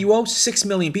 The NWO, 6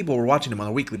 million people were watching them on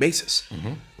a weekly basis.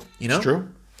 You know? It's true.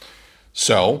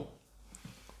 So,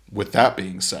 with that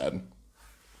being said,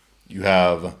 you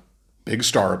have big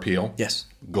star appeal. Yes.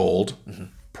 Gold.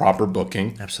 Proper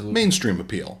booking. Absolutely. Mainstream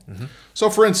appeal. So,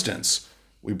 for instance,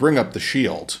 we bring up the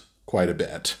Shield quite a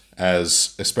bit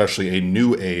as especially a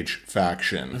new age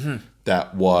faction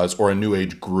that was, or a new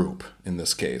age group in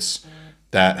this case,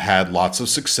 that had lots of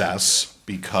success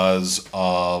because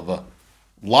of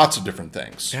lots of different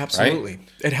things. Absolutely. Right?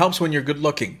 It helps when you're good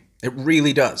looking. It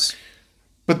really does.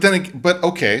 But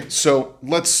okay, so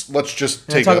let's just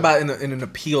Talk about in an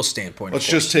appeal standpoint. Let's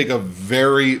just take a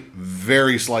very,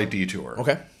 very slight detour.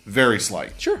 Okay. Very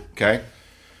slight. Sure. Okay.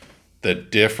 The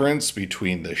difference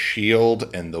between the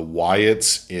Shield and the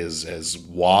Wyatts is as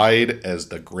wide as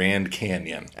the Grand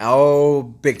Canyon. Oh,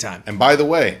 big time. And by the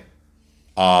way,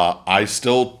 I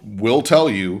still will tell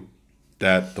you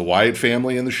that the Wyatt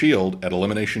family and the Shield at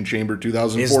Elimination Chamber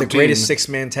 2014 is the greatest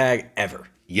six-man tag ever.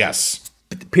 Yes.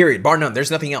 Period. Bar none. There's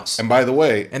nothing else. And by the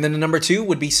way, and then the number 2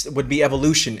 would be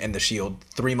Evolution and the Shield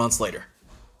 3 months later.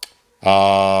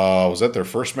 Was that their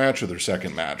first match or their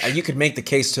second match? You could make the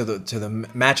case to the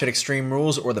match at Extreme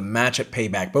Rules or the match at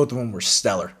Payback. Both of them were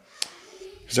stellar.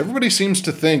 Because everybody seems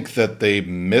to think that they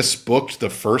misbooked the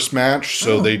first match,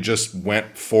 so they just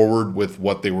went forward with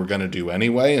what they were going to do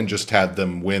anyway and just had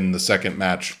them win the second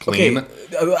match clean.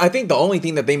 Okay. I think the only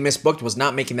thing that they misbooked was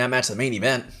not making that match the main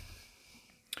event.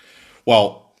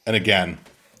 Well, and again,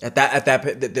 in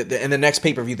the next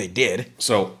pay-per-view they did.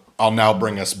 So I'll now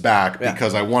bring us back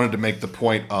because I wanted to make the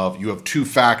point of you have two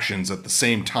factions at the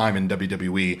same time in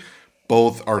WWE.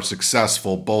 Both are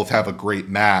successful. Both have a great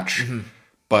match.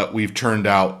 But we've turned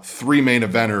out 3 main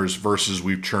eventers versus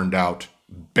we've turned out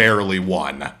barely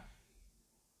 1.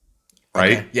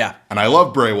 Right? Okay, yeah. And I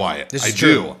love Bray Wyatt. This is I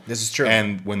true. do. This is true.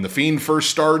 And when The Fiend first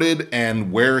started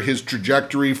and where his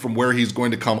trajectory from where he's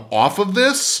going to come off of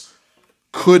this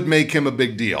could make him a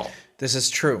big deal. This is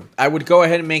true. I would go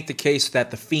ahead and make the case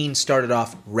that The Fiend started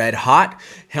off red hot.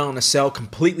 Hell in a Cell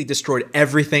completely destroyed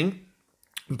everything.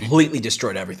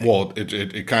 Well,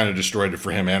 it kind of destroyed it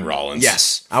for him and Rollins.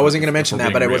 Yes. I wasn't going to mention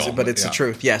that, but it's yeah. the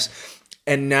truth. Yes.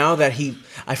 And now that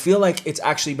I feel like it's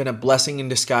actually been a blessing in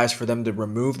disguise for them to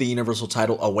remove the Universal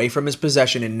title away from his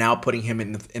possession and now putting him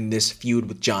in this feud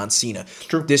with John Cena.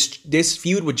 True. This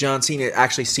feud with John Cena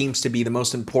actually seems to be the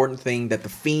most important thing that The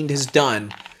Fiend has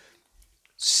done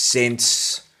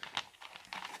since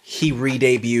he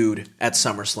re-debuted at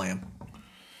SummerSlam.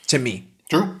 To me.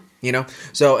 True. You know?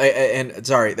 So, and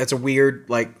sorry, that's a weird,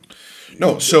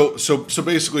 No, so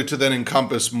basically to then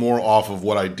encompass more off of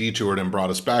what I detoured and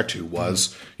brought us back to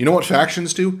was, you know what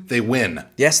factions do? They win.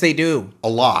 Yes, they do. A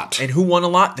lot. And who won a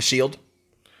lot? The Shield.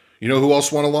 You know who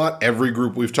else won a lot? Every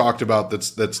group we've talked about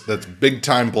that's big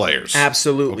time players.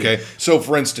 Absolutely. Okay. So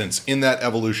for instance, in that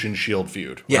Evolution Shield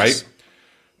feud, Yes. right?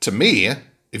 To me,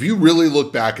 if you really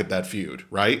look back at that feud,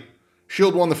 right?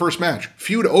 Shield won the first match.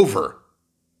 Feud over.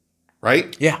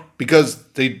 Right? Yeah. Because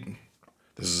this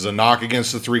is a knock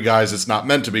against the three guys. It's not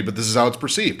meant to be, but this is how it's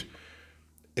perceived.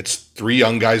 It's three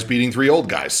young guys beating three old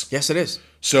guys. Yes, it is.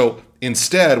 So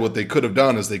instead, what they could have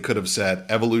done is they could have said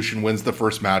Evolution wins the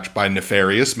first match by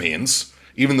nefarious means.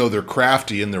 Even though they're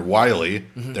crafty and they're wily,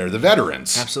 they're the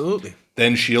veterans. Absolutely.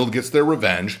 Then Shield gets their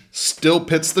revenge, still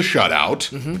pits the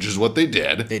shutout, which is what they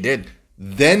did. They did.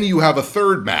 Then you have a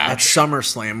third At match.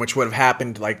 SummerSlam, which would have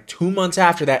happened like 2 months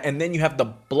after that, and then you have the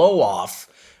blow off.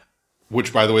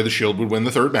 Which, by the way, the Shield would win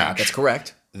the third match. That's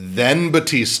correct. Then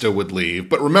Batista would leave.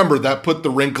 But remember, that put the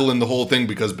wrinkle in the whole thing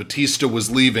because Batista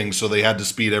was leaving, so they had to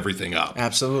speed everything up.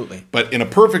 Absolutely. But in a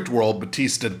perfect world,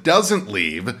 Batista doesn't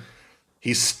leave.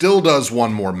 He still does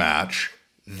one more match.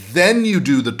 Then you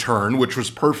do the turn, which was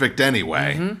perfect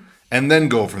anyway, and then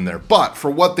go from there. But for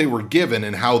what they were given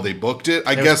and how they booked it,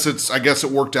 I guess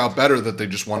it worked out better that they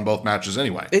just won both matches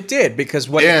anyway. It did, because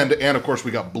what... And of course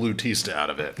we got Blue Tista out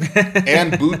of it.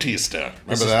 And Bootista.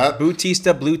 Remember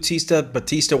that?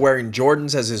 Batista wearing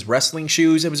Jordans as his wrestling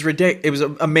shoes. It was ridiculous. It was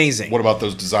amazing. What about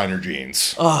those designer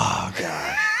jeans? Oh,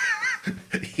 God.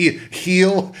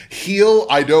 Heel,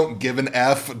 I don't give an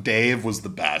F. Dave was the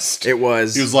best. It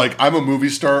was. He was like, I'm a movie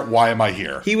star. Why am I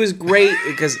here? He was great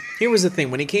because here was the thing.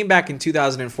 When he came back in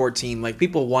 2014, like,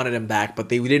 people wanted him back, but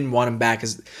they didn't want him back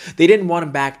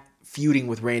feuding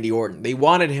with Randy Orton. They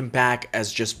wanted him back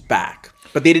as just back,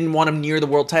 but they didn't want him near the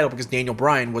world title because Daniel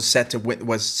Bryan was set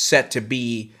to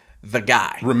be the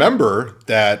guy. Remember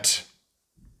that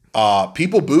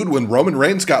people booed when Roman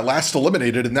Reigns got last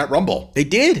eliminated in that Rumble. They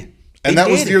did. And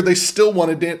that was the year they still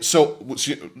wanted So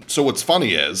what's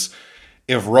funny is,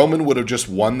 if Roman would have just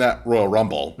won that Royal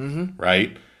Rumble,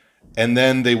 right? And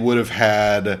then they would have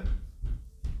had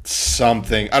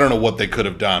something. I don't know what they could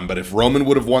have done, but if Roman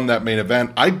would have won that main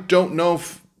event, I don't know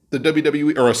if the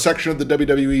WWE or a section of the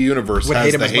WWE universe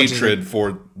has the hatred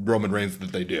for Roman Reigns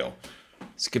that they do.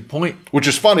 It's a good point. Which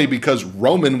is funny because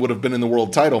Roman would have been in the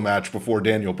world title match before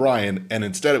Daniel Bryan, and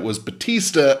instead it was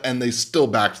Batista, and they still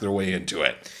backed their way into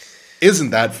it.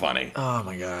 Isn't that funny? Oh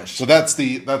my gosh. So that's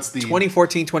the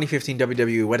 2014, 2015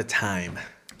 WWE. What a time.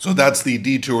 So that's the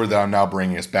detour that I'm now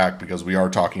bringing us back because we are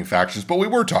talking factions, but we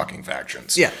were talking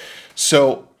factions. Yeah.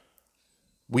 So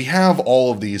we have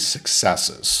all of these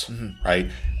successes, right?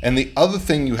 And the other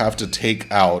thing you have to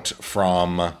take out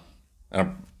from,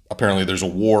 apparently there's a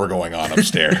war going on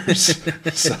upstairs.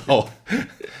 so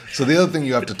the other thing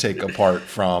you have to take apart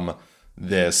from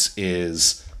this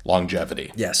is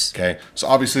longevity. Yes. Okay. So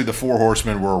obviously the Four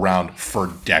Horsemen were around for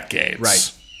decades.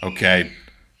 Right. Okay.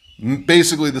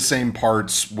 Basically the same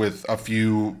parts with a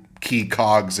few key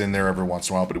cogs in there every once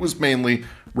in a while, but it was mainly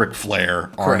Ric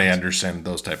Flair, Arn Anderson,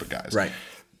 those type of guys. Right.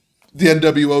 The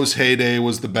NWO's heyday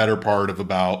was the better part of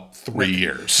about 3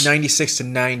 years. 96 to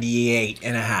 98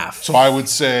 and a half. So I would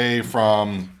say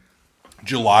from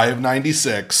July of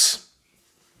 96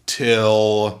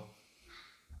 till...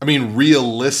 I mean,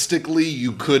 realistically,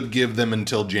 you could give them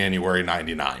until January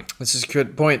 99. This is a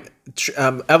good point.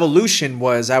 Evolution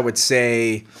was, I would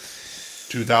say...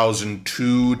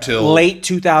 2002 till... Late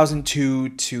 2002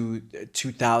 to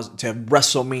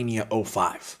WrestleMania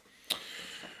 05.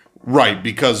 Right,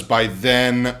 because by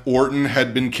then, Orton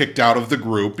had been kicked out of the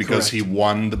group because he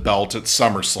won the belt at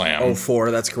SummerSlam.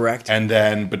 04, that's correct. And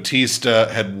then Batista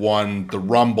had won the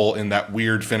Rumble in that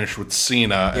weird finish with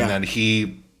Cena, and then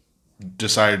he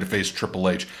decided to face Triple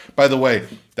H. By the way,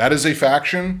 that is a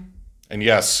faction, and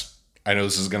yes, I know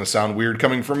this is going to sound weird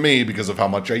coming from me because of how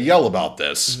much I yell about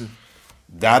this.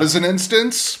 That is an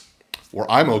instance where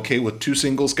I'm okay with two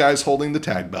singles guys holding the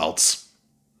tag belts.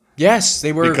 Yes,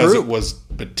 they were because a group. It was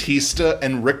Batista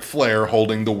and Ric Flair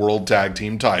holding the World Tag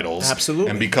Team titles.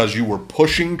 Absolutely. And because you were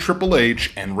pushing Triple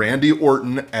H and Randy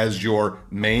Orton as your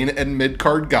main and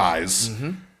mid-card guys,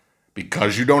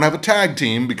 because you don't have a tag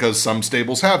team, because some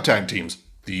stables have tag teams.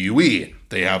 The UE,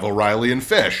 they have O'Reilly and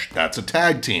Fish. That's a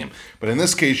tag team. But in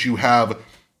this case, you have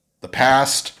the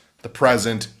past, the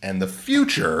present, and the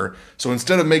future. So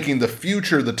instead of making the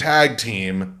future the tag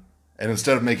team, and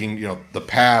instead of making, the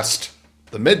past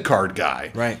the mid-card guy,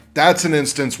 right? That's an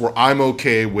instance where I'm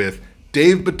okay with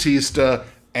Dave Batista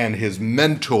and his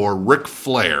mentor, Ric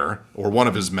Flair, or one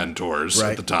of his mentors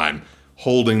at the time,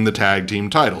 holding the tag team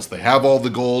titles. They have all the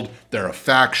gold. They're a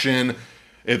faction.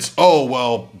 It's,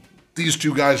 these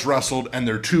two guys wrestled and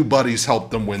their two buddies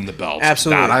helped them win the belts.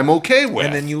 Absolutely. That I'm okay with.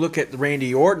 And then you look at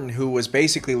Randy Orton, who was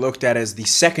basically looked at as the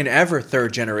second ever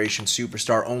third generation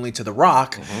superstar, only to The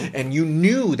Rock, and you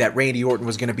knew that Randy Orton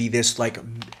was going to be this like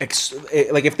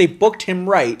if they booked him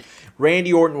right,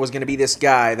 Randy Orton was going to be this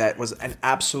guy that was an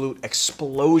absolute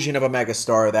explosion of a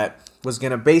megastar that was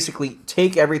going to basically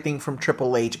take everything from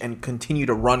Triple H and continue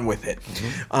to run with it.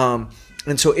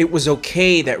 And so it was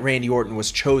okay that Randy Orton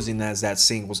was chosen as that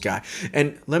singles guy.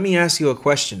 And let me ask you a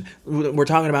question. We're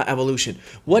talking about Evolution.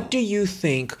 What do you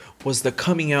think was the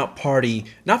coming out party?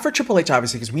 Not for Triple H,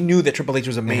 obviously, because we knew that Triple H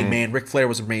was a main man. Ric Flair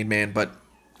was a main man. But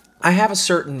I have a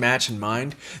certain match in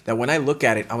mind that when I look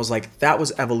at it, I was like, that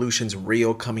was Evolution's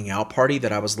real coming out party.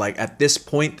 That I was like, at this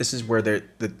point, this is where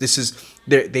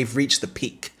they've reached the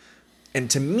peak.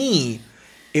 And to me,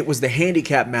 it was the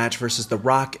handicap match versus The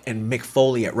Rock and Mick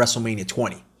Foley at WrestleMania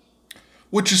 20.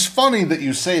 Which is funny that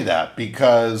you say that,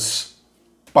 because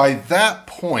by that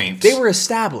point... They were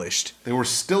established. They were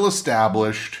still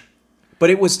established. But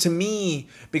it was, to me,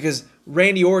 because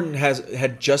Randy Orton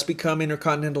had just become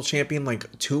Intercontinental Champion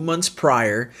like 2 months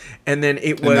prior, and then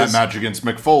it was... In that match against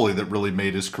Mick Foley that really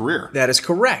made his career. That is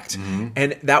correct.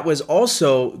 And that was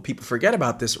also, people forget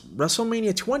about this,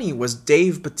 WrestleMania 20 was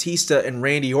Dave Bautista and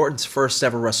Randy Orton's first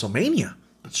ever WrestleMania.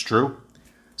 That's true.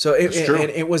 So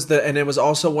it was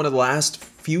also one of the last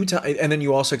few times, and then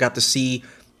you also got to see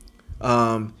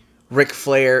Ric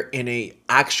Flair in a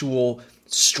actual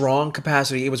strong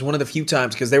capacity. It was one of the few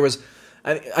times, because there was,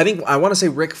 I want to say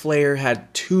Ric Flair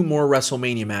had 2 more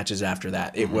WrestleMania matches after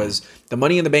that. It was the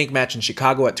Money in the Bank match in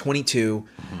Chicago at 22.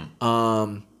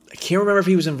 I can't remember if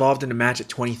he was involved in the match at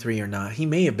 23 or not. He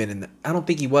may have been in the, I don't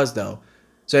think he was though.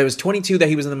 So it was 22 that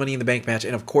he was in the Money in the Bank match,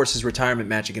 and of course his retirement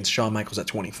match against Shawn Michaels at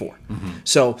 24.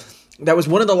 So that was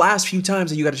one of the last few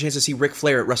times that you got a chance to see Ric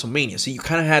Flair at WrestleMania. So you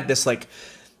kind of had this like,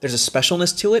 there's a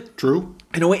specialness to it. True.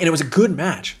 In a way, and it was a good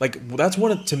match. Like, that's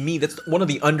one of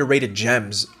the underrated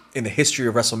gems in the history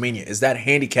of WrestleMania, is that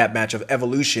handicap match of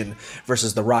Evolution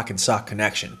versus the Rock and Sock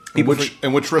Connection. And which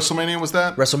WrestleMania was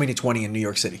that? WrestleMania 20 in New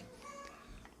York City.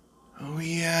 Oh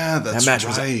yeah, that's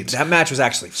right. That match was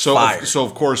actually fire. So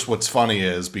of course, what's funny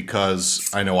is, because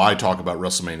I know I talk about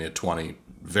WrestleMania 20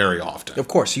 very often. Of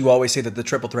course, you always say that the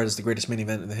Triple Threat is the greatest main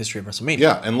event in the history of WrestleMania.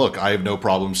 Yeah, and look, I have no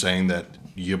problem saying that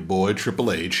your boy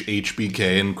Triple H,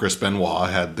 HBK, and Chris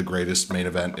Benoit had the greatest main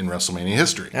event in WrestleMania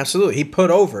history. Absolutely. He put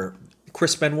over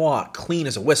Chris Benoit clean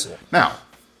as a whistle. Now,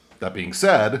 that being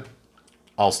said,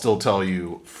 I'll still tell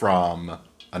you from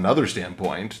another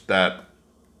standpoint that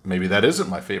maybe that isn't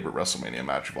my favorite WrestleMania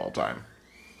match of all time.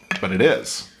 But it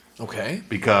is. Okay.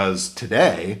 Because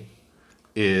today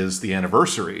is the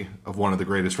anniversary of one of the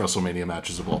greatest WrestleMania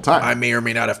matches of all time. I may or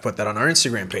may not have put that on our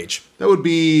Instagram page. That would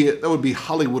be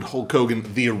Hollywood Hulk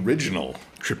Hogan, the original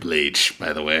Triple H,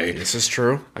 by the way. This is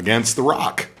true. Against The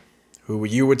Rock. Who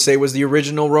you would say was the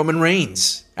original Roman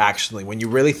Reigns, actually, when you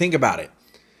really think about it.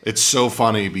 It's so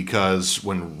funny because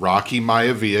when Rocky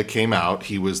Maivia came out,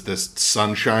 he was this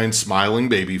sunshine, smiling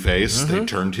babyface. They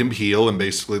turned him heel and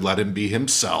basically let him be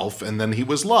himself, and then he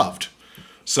was loved.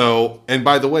 So, and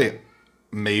by the way,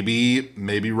 maybe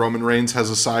Roman Reigns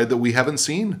has a side that we haven't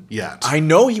seen yet. I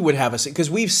know he would have a, because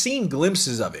we've seen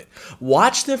glimpses of it.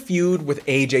 Watch the feud with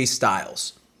AJ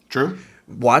Styles. True.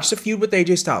 Watch the feud with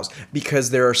AJ Styles,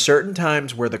 because there are certain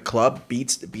times where the club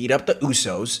beat up the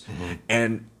Usos,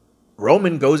 and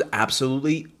Roman goes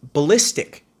absolutely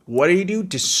ballistic. What did he do?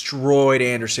 Destroyed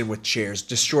Anderson with chairs.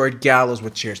 Destroyed Gallows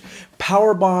with chairs.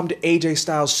 Powerbombed AJ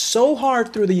Styles so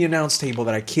hard through the announce table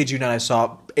that I kid you not, I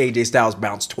saw AJ Styles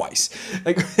bounce twice.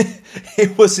 Like,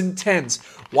 it was intense.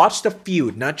 Watch the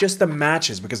feud, not just the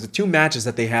matches, because the 2 matches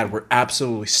that they had were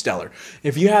absolutely stellar.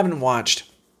 If you haven't watched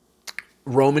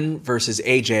Roman versus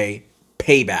AJ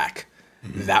Payback,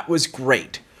 that was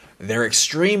great. Their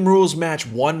Extreme Rules match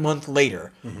 1 month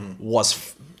later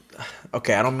was,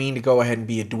 okay, I don't mean to go ahead and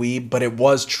be a dweeb, but it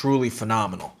was truly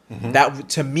phenomenal. That,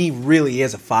 to me, really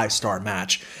is a 5-star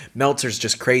match. Meltzer's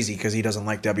just crazy because he doesn't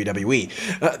like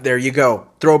WWE. There you go.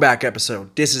 Throwback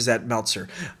episode. This is at Meltzer.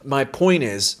 My point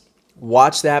is,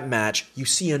 watch that match. You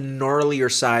see a gnarlier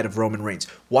side of Roman Reigns.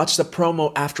 Watch the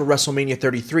promo after WrestleMania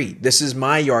 33. This is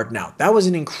my yard now. That was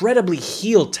an incredibly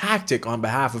heel tactic on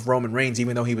behalf of Roman Reigns,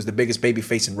 even though he was the biggest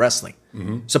babyface in wrestling,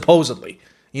 supposedly.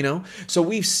 You know, so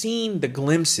we've seen the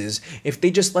glimpses. If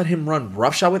they just let him run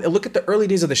roughshod with it, look at the early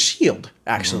days of the Shield.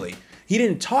 Actually, he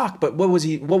didn't talk, but what was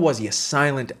he? What was he? A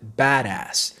silent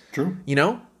badass. True. You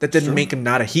know, that didn't make him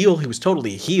not a heel. He was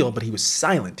totally a heel, but he was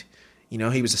silent. You know,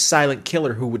 he was a silent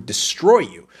killer who would destroy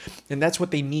you. And that's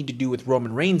what they need to do with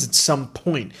Roman Reigns at some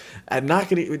point.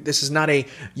 This is not a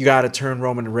you got to turn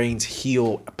Roman Reigns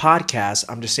heel podcast.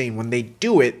 I'm just saying when they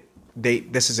do it,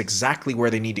 this is exactly where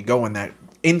they need to go in that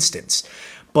instance.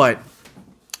 But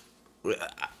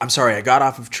I'm sorry, I got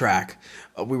off of track.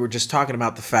 We were just talking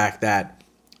about the fact that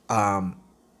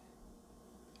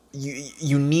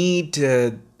you need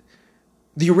to.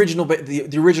 The original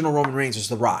Roman Reigns was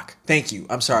The Rock. Thank you.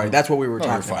 I'm sorry. That's what we were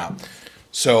talking about.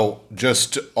 So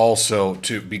just also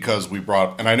because we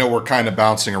brought, and I know we're kind of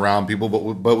bouncing around people,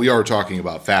 but we are talking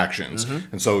about factions.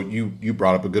 And so you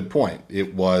brought up a good point.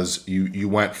 It was, you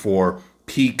went for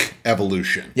peak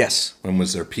Evolution. Yes. When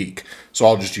was their peak? So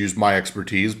I'll just use my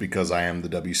expertise because I am the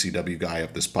WCW guy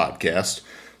of this podcast.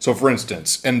 So for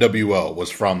instance, NWO was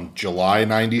from July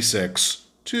 96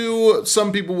 to,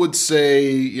 some people would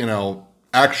say,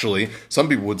 actually, some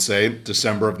people would say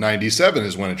December of 97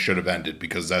 is when it should have ended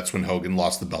because that's when Hogan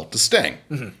lost the belt to Sting.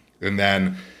 And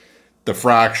then the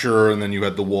Fracture, and then you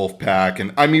had the Wolf Pack,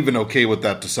 and I'm even okay with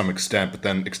that to some extent, but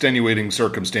then extenuating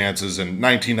circumstances in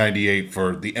 1998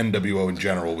 for the NWO in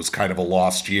general was kind of a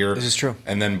lost year. This is true.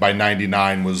 And then by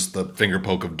 99 was the finger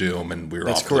poke of doom, and we were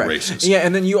off to the races. Yeah,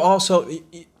 and then you also...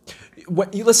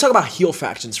 let's talk about heel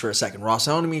factions for a second, Ross.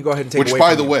 I want me to go ahead and take Which, away by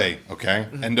from the you. way, okay,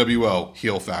 NWO,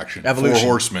 heel faction. Evolution. Four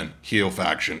Horsemen, heel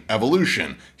faction.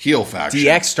 Evolution, heel faction.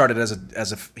 DX started as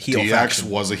a heel faction.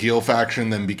 DX was a heel faction,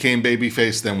 then became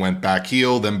babyface, then went back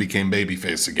heel, then became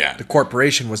babyface again. The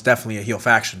Corporation was definitely a heel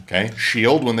faction. Okay,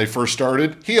 Shield, when they first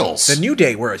started, heels. The New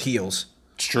Day were heels.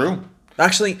 It's true.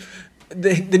 Actually,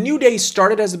 the New Day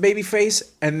started as a babyface,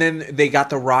 and then they got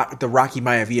the Rocky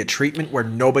Maivia treatment where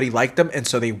nobody liked them, and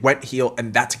so they went heel,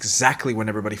 and that's exactly when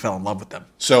everybody fell in love with them.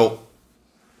 So,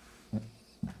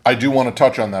 I do want to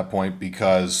touch on that point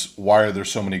because why are there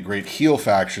so many great heel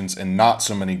factions and not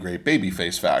so many great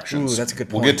babyface factions? Ooh, that's a good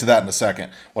point. We'll get to that in a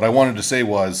second. What I wanted to say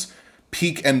was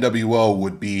peak NWO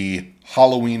would be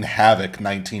Halloween Havoc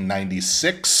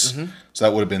 1996. So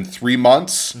that would have been 3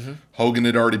 months. Hogan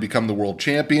had already become the world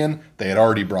champion. They had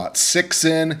already brought Six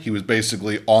in. He was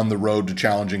basically on the road to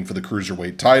challenging for the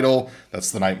Cruiserweight title.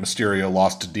 That's the night Mysterio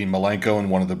lost to Dean Malenko in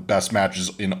one of the best matches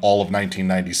in all of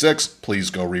 1996. Please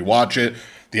go rewatch it.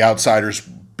 The Outsiders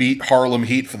beat Harlem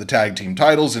Heat for the tag team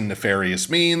titles in nefarious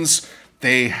means.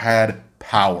 They had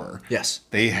power. Yes.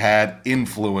 They had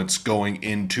influence going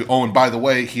into... Oh, and by the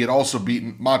way, he had also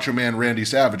beaten Macho Man Randy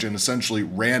Savage and essentially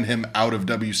ran him out of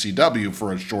WCW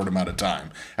for a short amount of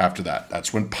time after that.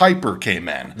 That's when Piper came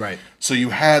in. Right. So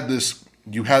you had this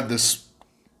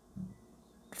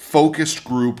focused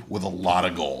group with a lot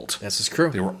of gold. This is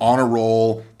true. They were on a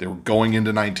roll. They were going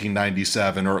into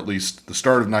 1997, or at least the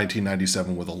start of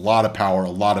 1997, with a lot of power,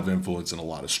 a lot of influence, and a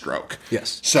lot of stroke.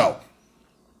 Yes. So...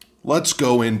 let's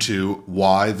go into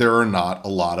why there are not a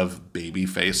lot of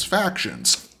babyface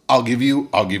factions. I'll give you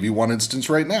one instance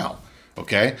right now.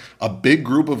 Okay? A big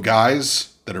group of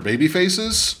guys that are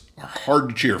babyfaces are hard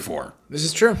to cheer for. This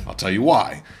is true. I'll tell you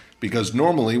why. Because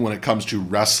normally when it comes to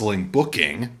wrestling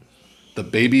booking, the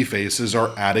babyfaces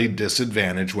are at a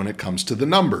disadvantage when it comes to the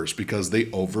numbers because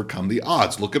they overcome the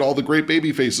odds. Look at all the great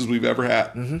babyfaces we've ever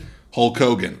had. Hulk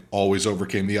Hogan always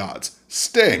overcame the odds.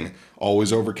 Sting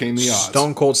always overcame the odds.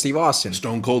 Stone Cold Steve Austin.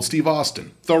 Stone Cold Steve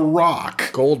Austin. The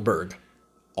Rock Goldberg.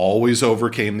 always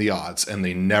overcame the odds, and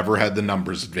they never had the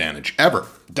numbers advantage, ever.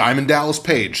 Diamond Dallas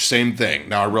Page, same thing.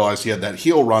 Now, I realize he had that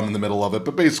heel run in the middle of it,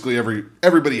 but basically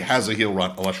everybody has a heel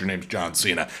run, unless your name's John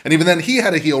Cena. And even then, he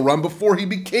had a heel run before he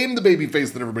became the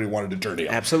babyface that everybody wanted to turn heel.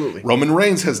 Absolutely. Roman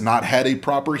Reigns has not had a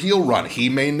proper heel run. He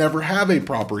may never have a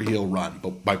proper heel run,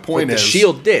 but my point is... the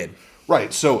Shield did.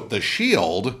 Right, so the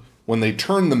Shield, when they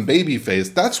turned them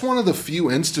babyface, that's one of the few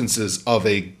instances of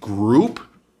a group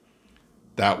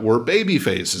that were baby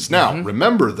faces. Now,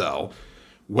 remember though,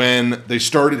 when they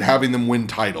started having them win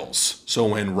titles, so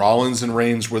when Rollins and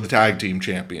Reigns were the tag team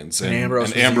champions, and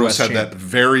Ambrose had that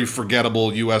very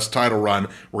forgettable U.S. title run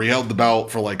where he held the belt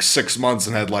for like 6 months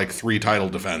and had like 3 title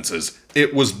defenses.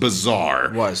 It was bizarre.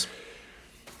 It was.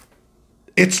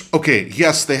 It's, okay,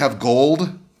 yes, they have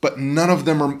gold, but none of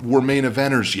them were main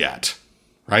eventers yet,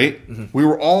 right? We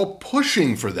were all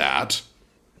pushing for that.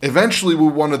 Eventually, we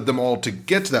wanted them all to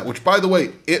get to that, which, by the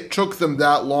way, it took them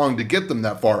that long to get them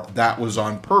that far. That was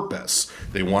on purpose.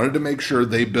 They wanted to make sure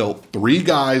they built 3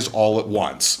 guys all at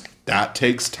once. That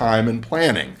takes time and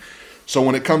planning. So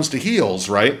when it comes to heels,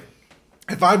 right,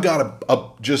 if I've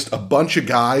got just a bunch of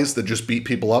guys that just beat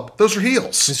people up, those are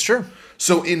heels. It's true.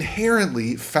 So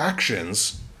inherently,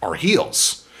 factions are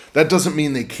heels. That doesn't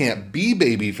mean they can't be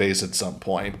babyface at some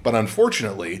point, but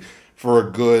unfortunately... for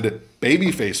a good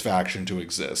babyface faction to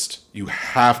exist, you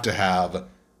have to have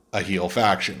a heel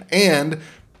faction. And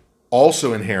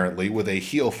also inherently, with a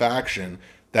heel faction,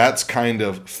 that's kind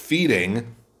of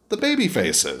feeding the baby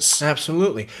faces.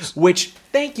 Absolutely. Which,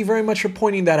 thank you very much for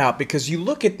pointing that out, because you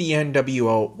look at the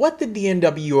NWO. What did the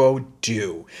NWO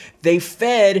do? They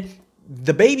fed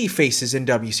the baby faces in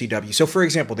WCW. So, for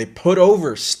example, they put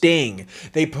over Sting.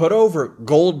 They put over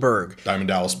Goldberg. Diamond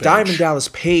Dallas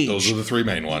Page. Those are the three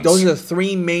main ones. Those are the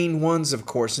three main ones, of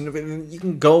course. And you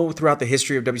can go throughout the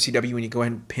history of WCW and you go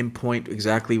ahead and pinpoint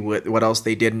exactly what else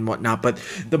they did and whatnot. But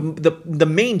the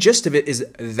main gist of it is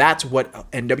that's what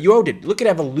NWO did. Look at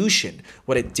Evolution,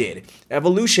 what it did.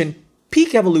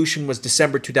 Peak Evolution was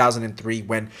December 2003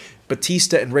 when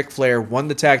Batista and Ric Flair won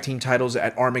the tag team titles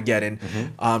at Armageddon.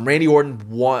 Randy Orton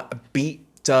beat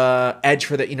Edge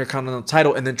for the Intercontinental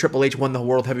title, and then Triple H won the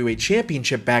World Heavyweight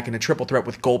Championship back in a triple threat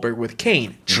with Goldberg with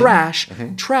Kane.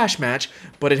 Trash match,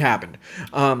 but it happened.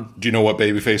 Do you know what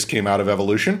babyface came out of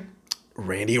Evolution?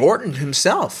 Randy Orton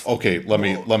himself. Okay, let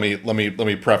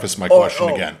me preface my question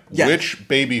again. Yeah. Which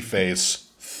babyface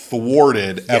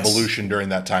thwarted Evolution during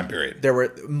that time period? There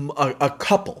were a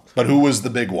couple. But who was the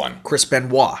big one? Chris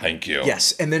Benoit. Thank you.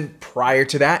 Yes, and then prior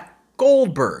to that,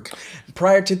 Goldberg.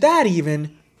 Prior to that,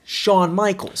 even Shawn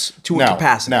Michaels to a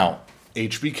capacity. Now,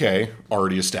 HBK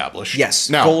already established. Yes,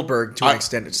 now, Goldberg to an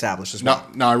extent established as well.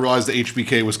 Now I realized that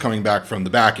HBK was coming back from the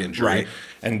back injury. Right.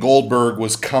 And Goldberg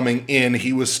was coming in.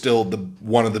 He was still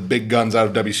one of the big guns out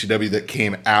of WCW that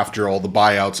came after all the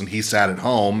buyouts, and he sat at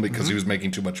home because he was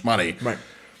making too much money. Right.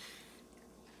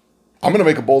 I'm going to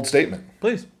make a bold statement.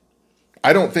 Please.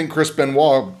 I don't think Chris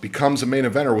Benoit becomes a main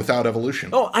eventer without Evolution.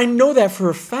 Oh, I know that for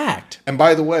a fact. And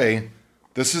by the way,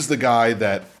 this is the guy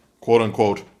that, quote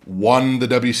unquote, won the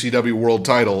WCW World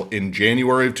title in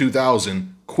January of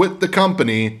 2000, quit the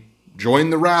company,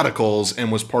 joined the Radicals,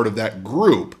 and was part of that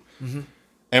group,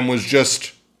 and was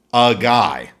just a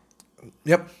guy.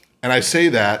 Yep. And I say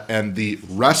that, and the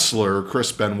wrestler,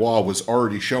 Chris Benoit, was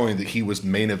already showing that he was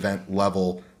main event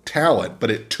level talent,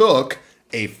 but it took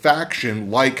a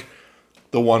faction like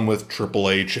the one with Triple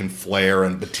H and Flair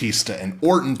and Batista and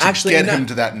Orton to get him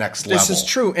to that next level. This is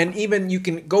true, and even you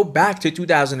can go back to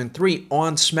 2003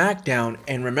 on SmackDown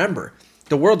and remember,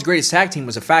 the world's greatest tag team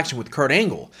was a faction with Kurt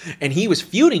Angle, and he was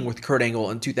feuding with Kurt Angle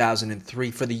in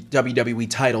 2003 for the WWE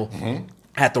title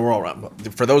at the Royal Rumble.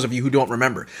 For those of you who don't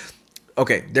remember,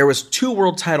 okay, there was 2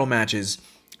 world title matches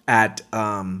at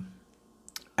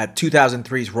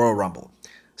 2003's Royal Rumble.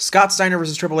 Scott Steiner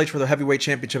versus Triple H for the Heavyweight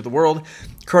Championship of the World.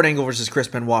 Kurt Angle versus Chris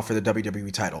Benoit for the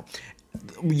WWE title.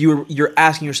 You're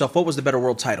asking yourself, what was the better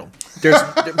world title? There's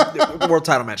world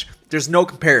title match. There's no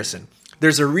comparison.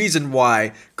 There's a reason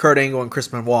why Kurt Angle and Chris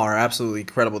Benoit are absolutely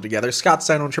incredible together. Scott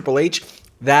Steiner and Triple H,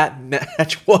 that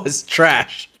match was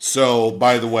trash. So,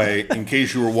 by the way, in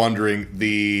case you were wondering,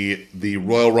 the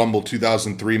Royal Rumble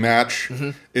 2003 match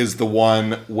is the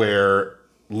one where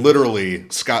literally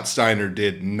Scott Steiner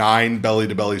did 9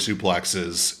 belly-to-belly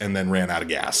suplexes and then ran out of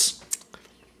gas.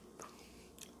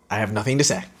 I have nothing to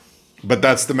say. But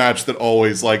that's the match that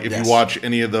always, like, if you watch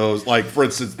any of those, like, for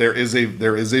instance, there is a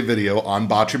video on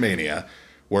Botchamania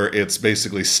where it's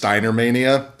basically Steiner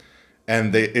Mania,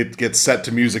 and it gets set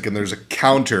to music, and there's a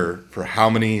counter for how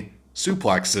many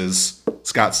suplexes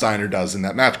Scott Steiner does in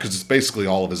that match, because it's basically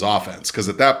all of his offense. Because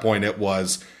at that point,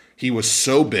 he was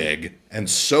so big and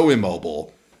so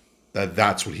immobile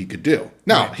that's what he could do.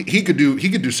 Now, he could do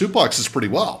suplexes pretty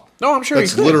well. No, I'm sure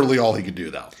that's he could. literally all he could do,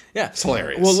 though. Yeah, it's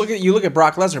hilarious. Well, look at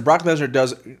Brock Lesnar. Brock Lesnar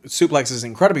does suplexes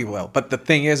incredibly well, but the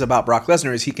thing is about Brock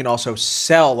Lesnar is he can also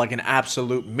sell like an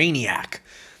absolute maniac,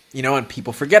 and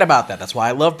people forget about that. That's why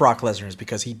I love Brock Lesnar, is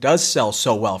because he does sell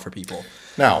so well for people.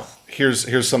 Now,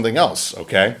 here's something else.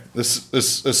 Okay, this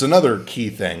is another key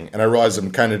thing, and I realize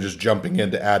I'm kind of just jumping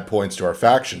in to add points to our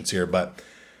factions here, but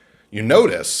you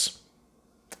notice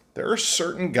there are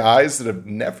certain guys that have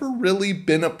never really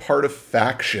been a part of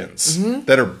factions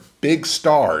that are big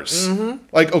stars.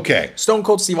 Like, okay. Stone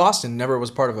Cold Steve Austin never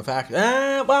was part of a faction.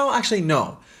 Well, actually,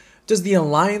 no. Does the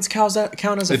Alliance count as a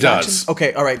faction? It does.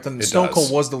 Okay, all right. Then Stone Cold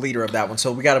was the leader of that one.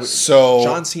 So we got to... So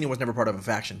John Cena was never part of a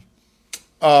faction.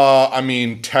 I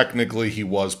mean, technically, he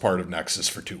was part of Nexus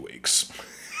for 2 weeks.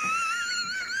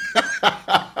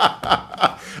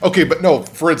 Okay, but no,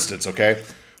 for instance, okay?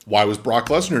 Why was Brock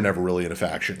Lesnar never really in a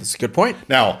faction? That's a good point.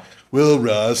 Now, Will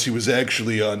Ross, he was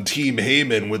actually on Team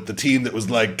Heyman with the team that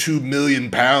was like 2 million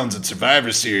pounds at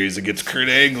Survivor Series against Kurt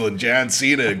Angle and John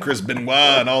Cena and Chris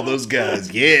Benoit and all those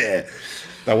guys. Yeah.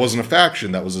 That wasn't a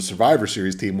faction. That was a Survivor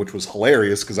Series team, which was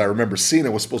hilarious because I remember Cena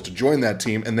was supposed to join that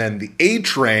team, and then the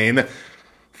A-Train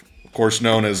of course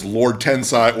known as Lord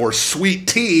Tensai or Sweet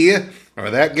Tea.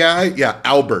 Remember that guy? Yeah,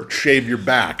 Albert, shave your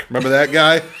back. Remember that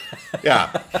guy?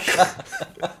 Yeah.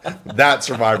 That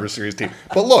Survivor Series team.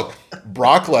 But look,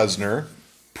 Brock Lesnar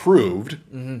proved,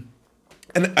 and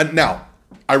now,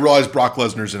 I realize Brock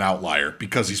Lesnar's an outlier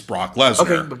because he's Brock Lesnar.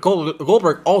 Okay, but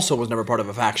Goldberg also was never part of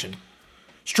a faction.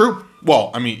 It's true.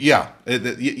 Well, I mean, yeah.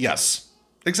 Yes.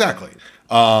 Exactly.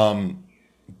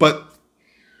 But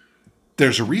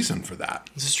there's a reason for that.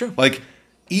 This is true. Like,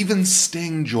 even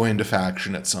Sting joined a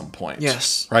faction at some point.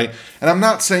 Yes. Right? And I'm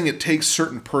not saying it takes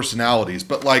certain personalities,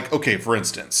 but like, okay, for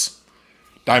instance,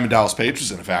 Diamond Dallas Page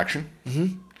was in a faction.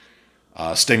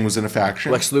 Sting was in a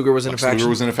faction. Lex Luger was in a faction. Luger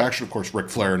was in a faction. Of course, Ric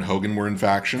Flair and Hogan were in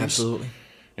factions. Absolutely.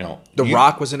 You know, The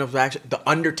Rock was in a faction. The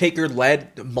Undertaker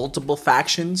led multiple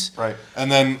factions. Right.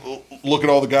 And then look at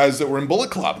all the guys that were in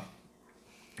Bullet Club.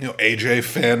 You know, AJ,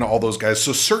 Finn, all those guys.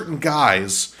 So certain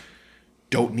guys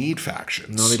don't need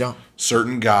factions. No, they don't.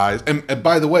 Certain guys, and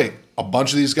by the way, a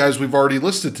bunch of these guys we've already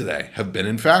listed today have been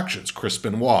in factions. Chris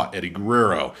Benoit, Eddie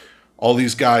Guerrero, all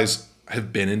these guys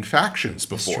have been in factions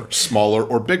before, smaller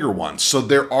or bigger ones. So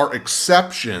there are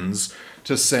exceptions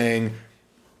to saying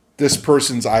this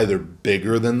person's either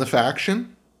bigger than the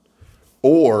faction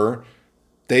or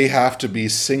they have to be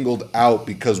singled out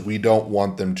because we don't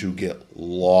want them to get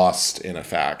lost in a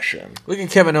faction. Look at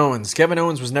Kevin Owens. Kevin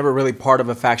Owens was never really part of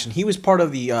a faction. He was part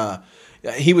of the,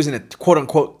 he was in a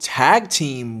quote-unquote tag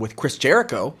team with Chris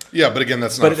Jericho. Yeah, but again,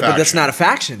 that's not a faction. But that's not a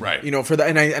faction. Right. You know, for the,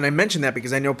 and I mentioned that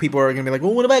because I know people are going to be like,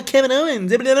 well, what about Kevin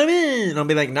Owens? And I'll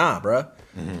be like, nah, bruh.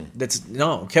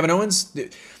 No.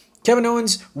 Kevin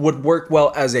Owens would work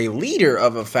well as a leader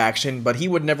of a faction, but he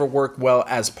would never work well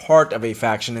as part of a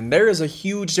faction. And there is a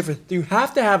huge difference. You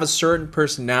have to have a certain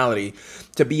personality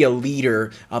to be a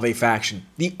leader of a faction.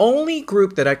 The only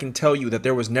group that I can tell you that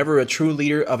there was never a true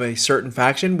leader of a certain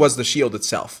faction was the Shield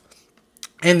itself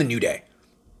and the New Day.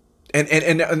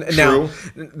 And now,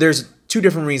 there's two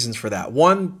different reasons for that.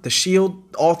 One, the Shield,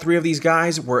 all three of these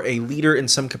guys were a leader in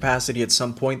some capacity at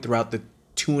some point throughout the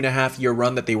 2.5-year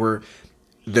run that they were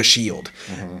the Shield.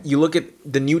 You look at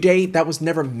the New Day, that was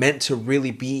never meant to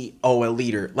really be a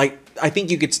leader. Like, I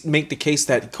think you could make the case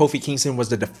that Kofi Kingston was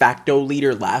the de facto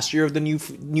leader last year of the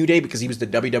New Day because he was the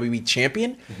WWE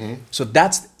champion. So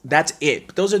that's it.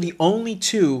 But those are the only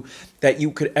two that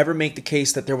you could ever make the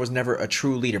case that there was never a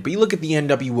true leader. But you look at the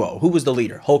NWO, who was the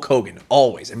leader? Hulk Hogan,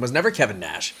 always, and was never Kevin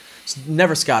Nash.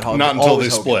 Never Scott Hall. Not until they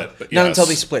split. But Not until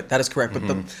they split. That is correct.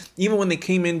 But even when they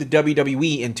came into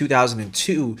WWE in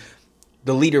 2002,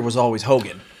 the leader was always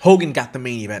Hogan. Hogan got the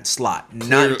main event slot.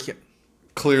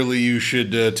 Clearly, you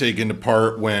should take into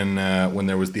part when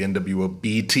there was the NWO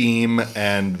B team,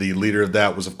 and the leader of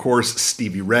that was, of course,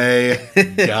 Stevie Ray.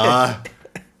 Duh.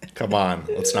 Come on,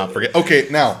 let's not forget. Okay,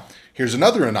 now, here's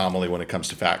another anomaly when it comes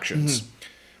to factions.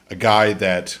 A guy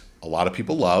that a lot of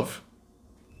people love,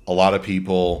 a lot of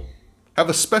people have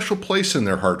a special place in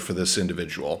their heart for this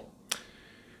individual.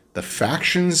 The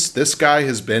factions this guy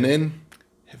has been in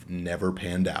have never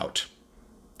panned out.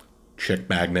 Chick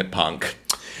Magnet Punk.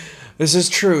 This is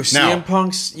true. CM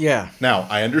Punk's, Now,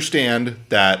 I understand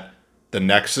that the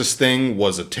Nexus thing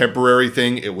was a temporary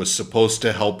thing. It was supposed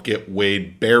to help get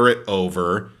Wade Barrett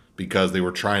over because they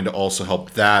were trying to also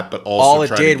help that, but also all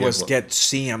it did was get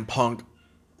CM Punk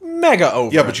mega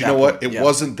over. Yeah, but you know what? It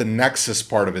wasn't the Nexus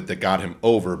part of it that got him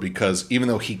over because even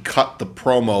though he cut the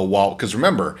promo because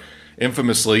remember,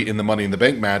 infamously in the Money in the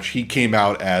Bank match, he came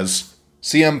out as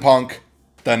CM Punk,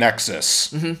 the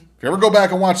Nexus. If you ever go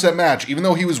back and watch that match, even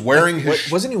though he was wearing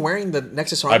his... Wasn't he wearing the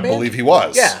Nexus armband? I believe he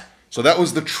was. Yeah. So that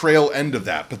was the trail end of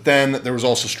that. But then there was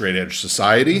also Straight Edge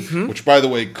Society, which, by the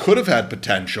way, could have had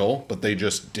potential, but they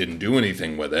just didn't do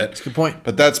anything with it. That's a good point.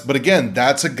 But again,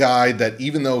 that's a guy that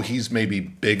even though he's maybe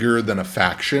bigger than a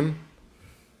faction,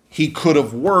 he could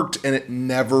have worked and it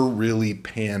never really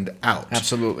panned out.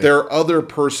 Absolutely. There are other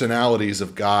personalities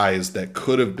of guys that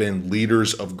could have been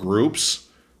leaders of groups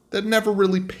that never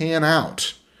really pan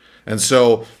out. And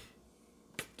so,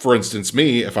 for instance,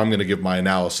 me, if I'm going to give my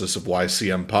analysis of why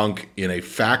CM Punk in a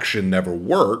faction never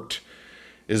worked,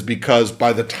 is because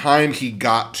by the time he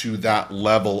got to that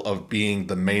level of being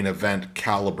the main event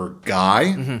caliber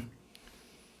guy,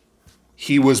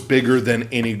 he was bigger than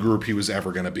any group he was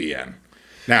ever going to be in.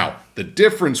 Now, the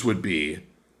difference would be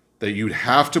that you'd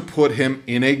have to put him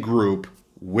in a group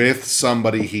with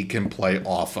somebody he can play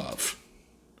off of.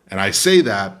 And I say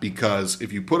that because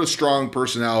if you put a strong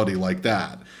personality like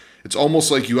that, it's almost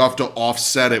like you have to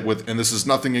offset it with, and this is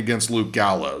nothing against Luke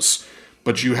Gallows,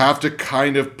 but you have to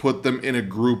kind of put them in a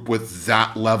group with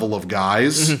that level of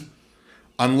guys,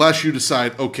 unless you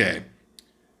decide, okay,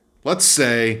 let's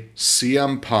say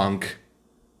CM Punk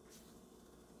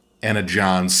and a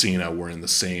John Cena were in the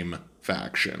same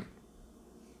faction.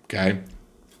 Okay?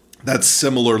 That's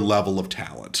similar level of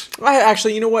talent.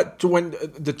 Actually, you know what? When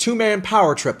the two-man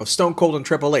power trip of Stone Cold and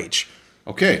Triple H.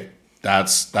 Okay,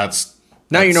 that's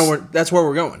Now you know that's where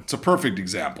we're going. It's a perfect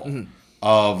example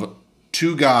of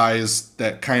two guys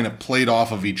that kind of played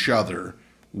off of each other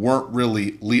weren't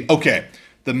really okay.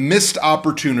 The missed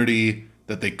opportunity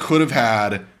that they could have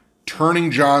had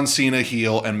turning John Cena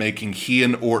heel and making he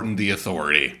and Orton the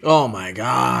Authority. Oh my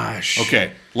gosh.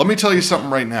 Okay, let me tell you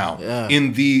something right now. Yeah.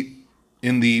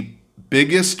 In the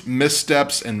biggest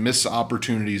missteps and missed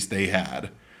opportunities they had,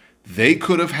 they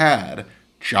could have had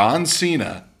John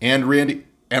Cena and Randy,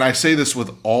 and I say this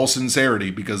with all sincerity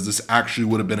because this actually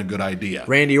would have been a good idea.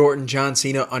 Randy Orton, John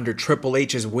Cena under Triple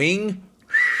H's wing.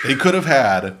 They could have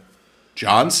had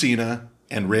John Cena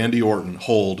and Randy Orton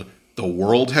hold the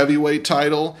World Heavyweight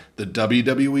title, the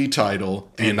WWE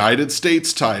title, the United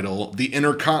States title, the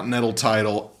Intercontinental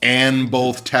title, and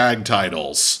both tag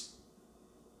titles.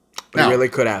 They really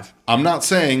could have. I'm not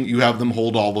saying you have them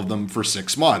hold all of them for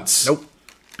 6 months. Nope.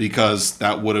 Because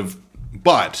that would have,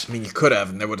 but... I mean, you could have,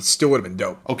 and that still would have been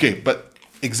dope. Okay, but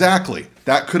exactly.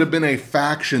 That could have been a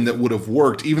faction that would have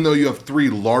worked. Even though you have three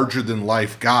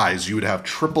larger-than-life guys, you would have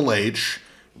Triple H,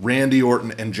 Randy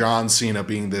Orton, and John Cena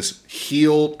being this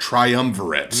heel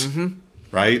triumvirate.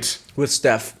 Right? With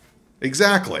Steph.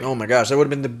 Exactly. Oh my gosh, that would have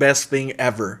been the best thing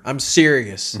ever. I'm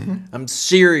serious. I'm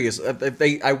serious.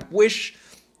 I wish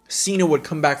Cena would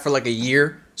come back for like a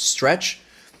year stretch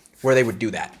where they would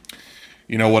do that.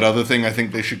 You know what other thing I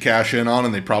think they should cash in on,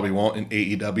 and they probably won't in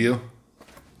AEW?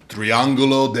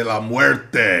 Triángulo de la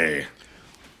Muerte.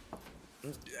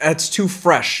 That's too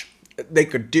fresh. They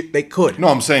could. No,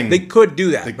 I'm saying they could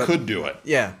do that. They could do it.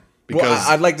 Yeah. Because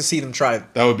well, I'd like to see them try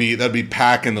it. That'd be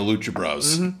Pac and the Lucha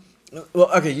Bros. Well,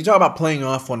 okay, you talk about playing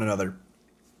off one another.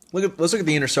 Let's look at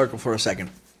the Inner Circle for a second.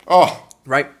 Oh,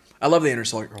 Right? I love the Inner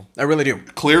Circle. I really do.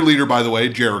 clear leader, by the way,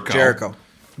 Jericho.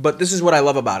 But this is what I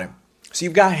love about him. So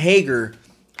you've got Hager,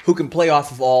 who can play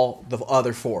off of all the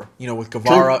other four, with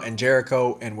Guevara and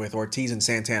Jericho and with Ortiz and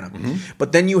Santana.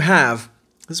 But then you have,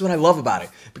 this is what I love about it,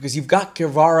 because you've got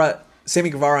Sammy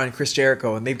Guevara and Chris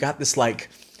Jericho, and they've got this like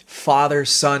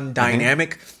father-son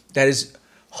dynamic that is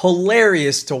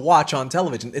hilarious to watch on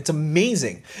television. It's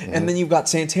amazing. And then you've got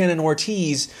Santana and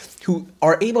Ortiz, who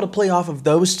are able to play off of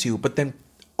those two, but then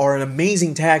are an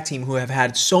amazing tag team who have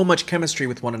had so much chemistry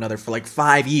with one another for like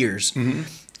 5 years. And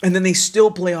then they still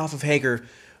play off of Hager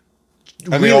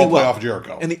And really they all play well. off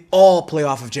Jericho. And they all play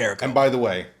off of Jericho. And by the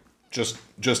way, just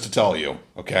to tell you,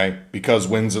 okay, because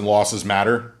wins and losses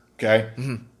matter, okay?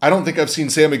 I don't think I've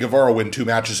seen Sammy Guevara win 2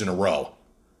 matches in a row.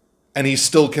 And he's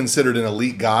still considered an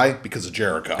elite guy because of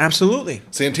Jericho. Absolutely.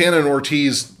 Santana and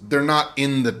Ortiz, they're not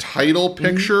in the title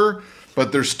picture,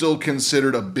 but they're still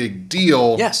considered a big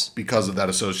deal because of that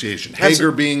association. Hager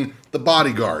being the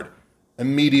bodyguard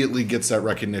immediate gets that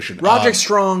recognition. Roderick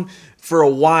Strong, for a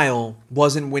while,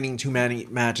 wasn't winning too many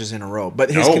matches in a row. But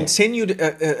his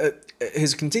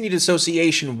continued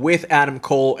association with Adam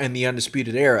Cole and the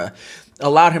Undisputed Era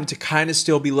allowed him to kind of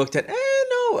still be looked at,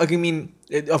 no. I mean,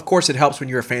 of course it helps when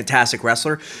you're a fantastic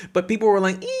wrestler, but people were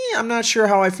like, I'm not sure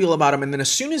how I feel about him. And then as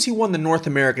soon as he won the North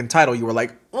American title, you were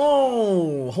like,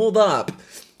 oh, hold up.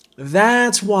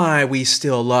 That's why we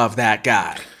still love that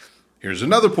guy. Here's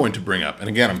another point to bring up. And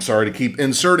again, I'm sorry to keep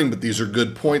inserting, but these are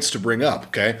good points to bring up,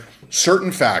 okay?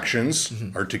 Certain factions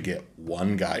are to get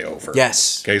one guy over.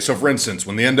 Yes. Okay, so for instance,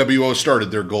 when the NWO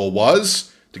started, their goal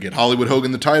was to get Hollywood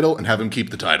Hogan the title and have him keep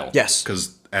the title. Yes.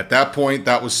 Because at that point,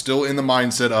 that was still in the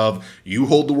mindset of, you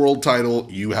hold the world title,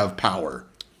 you have power.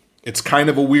 It's kind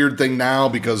of a weird thing now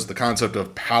because the concept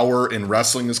of power in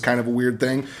wrestling is kind of a weird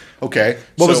thing. Okay.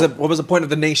 What was the point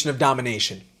of the Nation of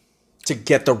Domination? To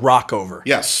get The Rock over.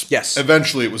 Yes. Yes.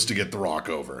 Eventually it was to get The Rock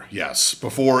over. Yes.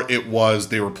 Before it was,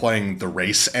 they were playing the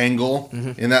race angle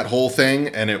in that whole thing,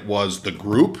 and it was the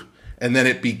group. And then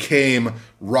it became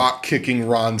Rock kicking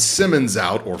Ron Simmons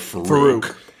out, or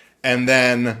Farouk. And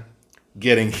then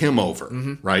getting him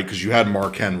over, right? Because you had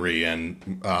Mark Henry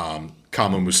and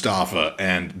Kama Mustafa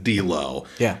and D'Lo.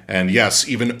 Yeah. And yes,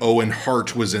 even Owen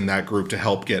Hart was in that group to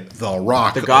help get The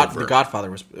Rock over. The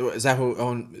Godfather was. Is that who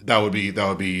owned? That would be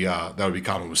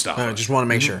Kama Mustafa. I just want to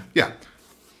make sure. Yeah.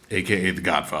 AKA The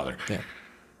Godfather. Yeah.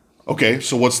 Okay,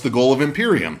 so what's the goal of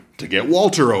Imperium? To get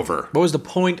Walter over. What was the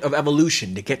point of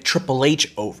Evolution? To get Triple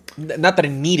H over. Not that I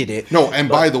needed it. No, and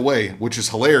by the way, which is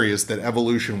hilarious that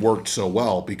Evolution worked so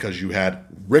well because you had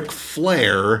Ric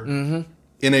Flair in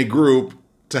a group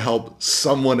to help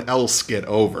someone else get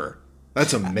over.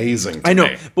 That's amazing to I know,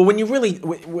 me. but when you really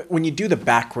when you do the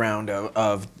background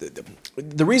of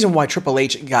the reason why Triple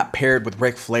H got paired with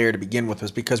Ric Flair to begin with was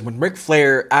because when Ric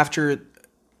Flair after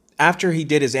he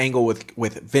did his angle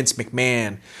with Vince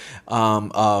McMahon,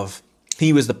 of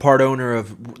he was the part owner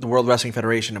of the World Wrestling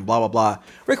Federation and blah blah blah,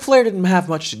 Ric Flair didn't have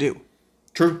much to do,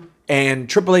 True. and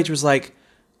Triple H was like,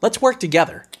 let's work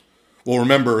together. Well,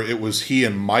 remember, it was he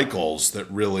and Michaels that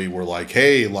really were like,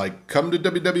 hey, like, come to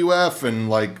WWF and,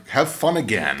 like, have fun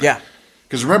again. Yeah.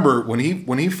 Because remember, when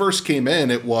he first came in,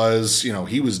 it was, you know,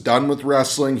 he was done with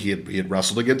wrestling. He had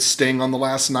wrestled against Sting on the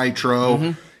last Nitro.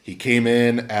 Mm-hmm. He came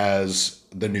in as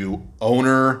the new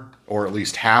owner, or at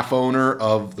least half owner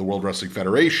of the World Wrestling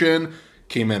Federation.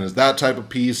 Came in as that type of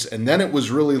piece. And then it was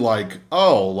really like,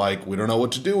 oh, like, we don't know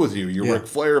what to do with you. You're Ric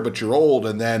Flair, but you're old.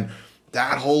 And then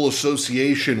that whole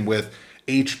association with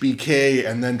HBK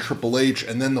and then Triple H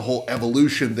and then the whole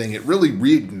evolution thing, it really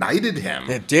reignited him.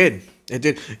 It did. It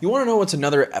did. You want to know what's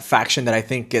another faction that I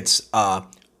think gets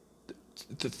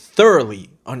thoroughly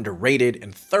underrated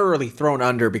and thoroughly thrown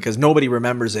under because nobody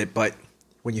remembers it, but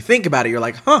when you think about it, you're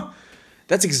like, huh,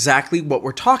 that's exactly what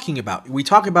we're talking about. We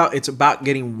talk about it's about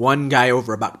getting one guy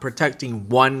over, about protecting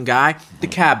one guy, the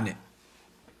Cabinet.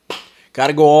 Got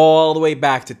to go all the way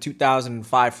back to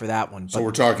 2005 for that one. So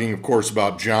we're talking, of course,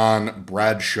 about John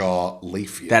Bradshaw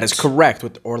Layfield. That is correct.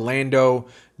 With Orlando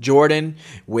Jordan,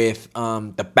 with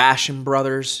the Basham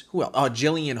brothers. Who else?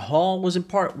 Jillian Hall was in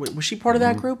part. Was she part of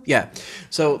that group? Yeah.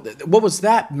 So what was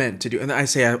that meant to do? And I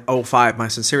say 05. My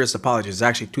sincerest apologies. It's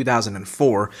actually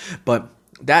 2004. But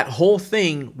that whole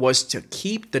thing was to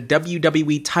keep the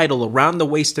WWE title around the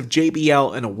waist of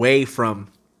JBL and away from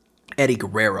Eddie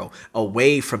Guerrero,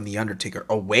 away from The Undertaker,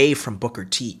 away from Booker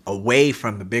T, away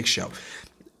from The Big Show.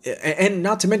 And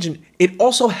not to mention, it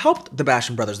also helped the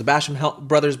Basham brothers. The Basham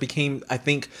brothers became, I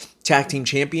think, tag team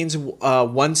champions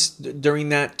once during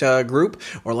that group.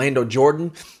 Orlando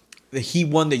Jordan, he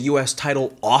won the U.S.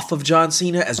 title off of John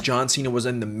Cena as John Cena was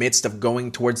in the midst of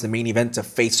going towards the main event to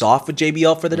face off with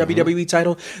JBL for the WWE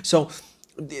title. So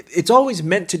it's always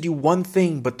meant to do one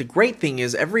thing, but the great thing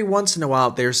is every once in a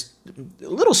while there's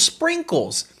little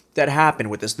sprinkles that happen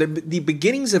with this. The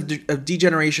beginnings of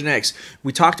D-Generation X,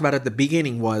 we talked about at the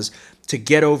beginning, was to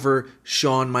get over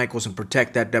Shawn Michaels and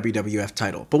protect that WWF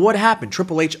title. But what happened?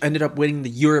 Triple H ended up winning the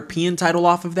European title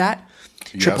off of that.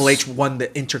 Yes. Triple H won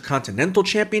the Intercontinental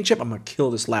Championship. I'm going to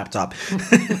kill this laptop.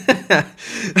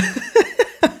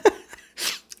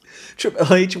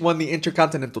 Triple H won the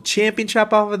Intercontinental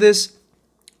Championship off of this.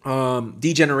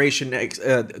 D-Generation X,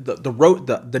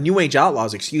 the New Age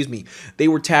Outlaws, they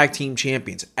were tag team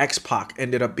champions. X-Pac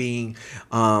ended up being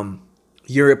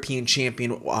European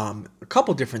champion a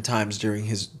couple different times during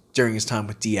his time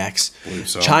with DX.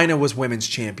 So. China was women's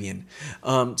champion.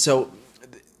 So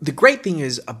the great thing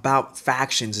is about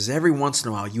factions is every once in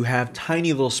a while you have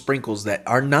tiny little sprinkles that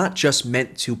are not just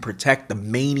meant to protect the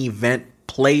main event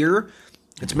player.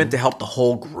 It's meant to help the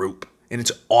whole group, and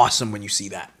it's awesome when you see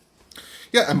that.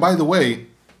 Yeah, and by the way,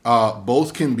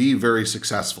 both can be very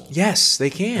successful. Yes, they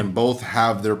can. And both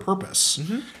have their purpose.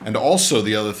 Mm-hmm. And also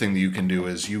the other thing that you can do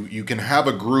is you can have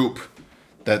a group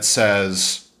that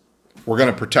says, we're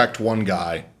going to protect one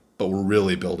guy, but we're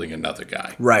really building another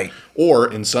guy. Right.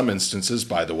 Or in some instances,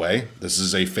 by the way, this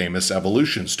is a famous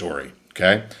evolution story,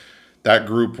 okay? That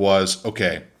group was,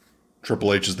 okay,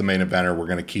 Triple H is the main eventer, we're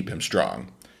going to keep him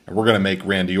strong. And we're going to make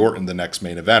Randy Orton the next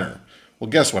main eventer. Well,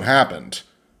 guess what happened?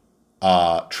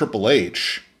 Triple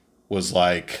H was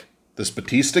like, this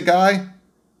Batista guy,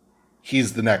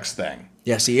 he's the next thing.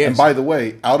 Yes, he is. And by the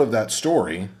way, out of that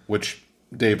story, which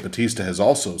Dave Batista has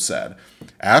also said,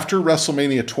 after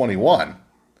WrestleMania 21,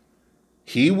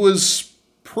 he was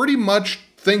pretty much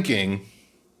thinking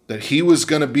that he was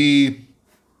going to be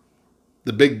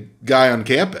the big guy on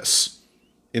campus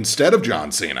instead of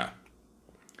John Cena.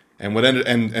 And what ended,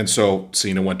 and so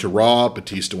Cena went to Raw,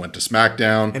 Batista went to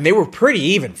SmackDown. And they were pretty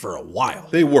even for a while.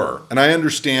 They were. And I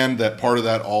understand that part of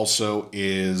that also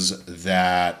is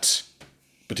that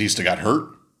Batista got hurt.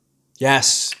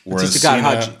 Yes. Whereas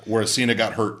Cena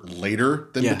got hurt later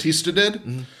than Batista did.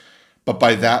 Mm-hmm. But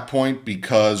by that point,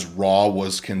 because Raw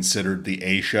was considered the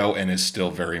A show and is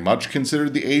still very much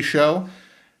considered the A show,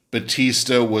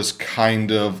 Batista was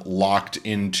kind of locked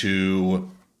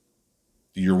into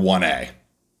your 1A.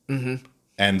 Mm-hmm.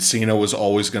 And Cena was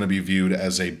always going to be viewed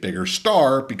as a bigger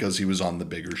star because he was on the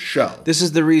bigger show. This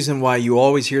is the reason why you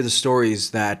always hear the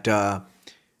stories that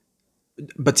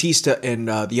Batista and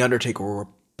The Undertaker were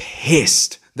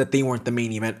pissed that they weren't the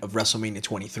main event of WrestleMania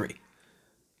 23.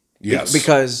 Yes.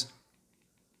 Because,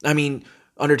 I mean,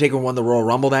 Undertaker won the Royal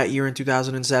Rumble that year in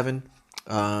 2007.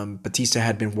 Batista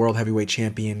had been world heavyweight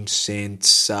champion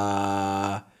since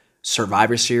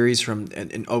Survivor Series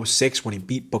in '06 when he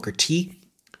beat Booker T.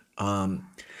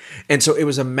 And so it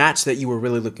was a match that you were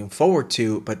really looking forward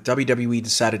to, but WWE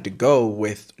decided to go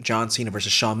with John Cena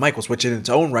versus Shawn Michaels, which in its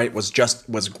own right was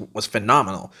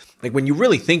phenomenal. Like when you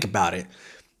really think about it,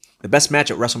 the best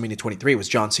match at WrestleMania 23 was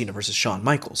John Cena versus Shawn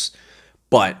Michaels.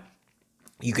 But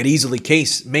you could easily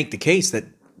make the case that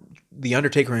The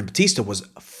Undertaker and Batista was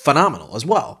phenomenal as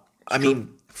well. I mean,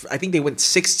 I think they went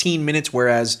 16 minutes,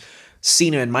 whereas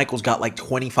Cena and Michaels got like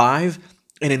 25.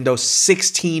 And in those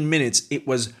 16 minutes, it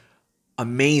was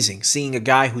amazing seeing a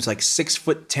guy who's like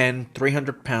 6'10",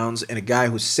 300 pounds, and a guy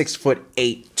who's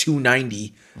 6'8",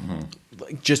 290,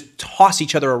 like just toss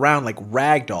each other around like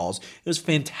rag dolls. It was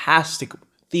fantastic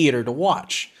theater to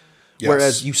watch. Yes.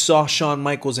 Whereas you saw Shawn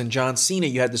Michaels and John Cena,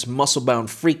 you had this muscle-bound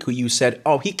freak who you said,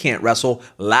 oh, he can't wrestle,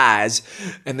 lies.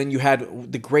 And then you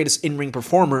had the greatest in-ring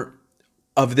performer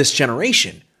of this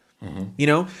generation. You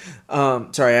know?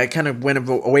 Sorry, I kind of went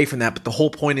away from that, but the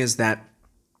whole point is that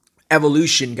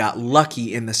Evolution got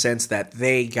lucky in the sense that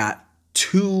they got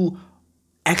 2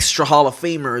 extra Hall of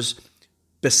Famers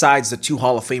besides the 2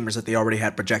 Hall of Famers that they already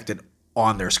had projected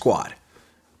on their squad.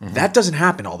 That doesn't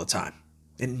happen all the time.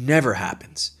 It never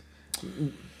happens.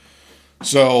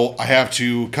 So I have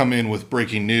to come in with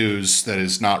breaking news that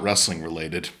is not wrestling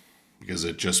related because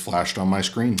it just flashed on my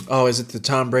screen. Oh, is it that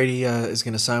Tom Brady is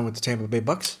going to sign with the Tampa Bay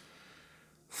Bucks?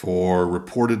 For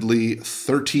reportedly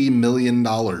 $30 million.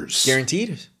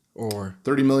 Guaranteed? Or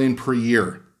 $30 million per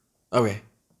year. Okay.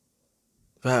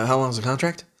 How long is the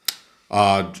contract?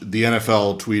 The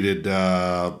NFL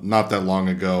tweeted not that long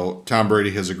ago, Tom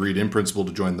Brady has agreed in principle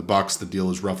to join the Bucks. The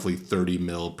deal is roughly $30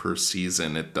 million per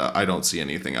season. I don't see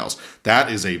anything else.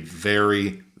 That is a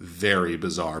very, very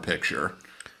bizarre picture.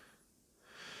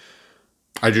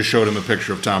 I just showed him a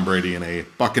picture of Tom Brady in a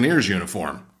Buccaneers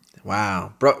uniform.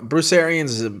 Wow. Bruce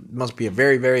Arians must be a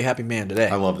very, very happy man today.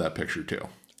 I love that picture too.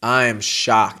 I am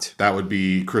shocked. That would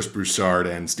be Chris Broussard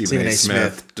and Stephen A.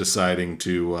 Smith deciding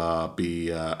to be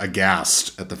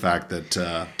aghast at the fact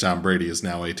that Tom Brady is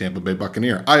now a Tampa Bay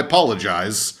Buccaneer. I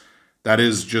apologize. That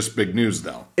is just big news,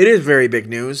 though. It is very big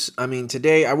news. I mean,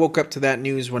 today I woke up to that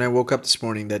news when I woke up this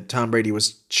morning that Tom Brady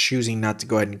was choosing not to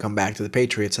go ahead and come back to the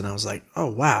Patriots, and I was like,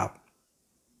 oh, wow.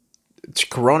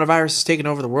 Coronavirus is taking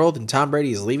over the world, and Tom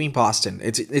Brady is leaving Boston.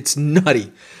 It's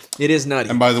nutty. It is nutty.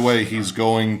 And by the way, he's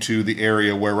going to the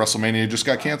area where WrestleMania just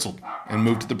got canceled and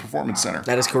moved to the Performance Center.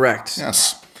 That is correct.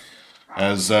 Yes.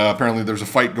 As apparently there's a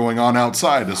fight going on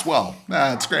outside as well.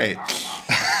 That's great.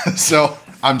 So,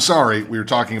 I'm sorry, we were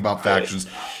talking about factions.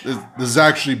 This has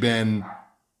actually been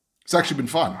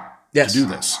fun to do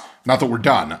this. Not that we're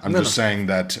done. I'm just saying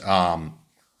that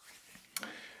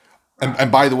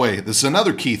And by the way, this is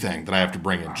another key thing that I have to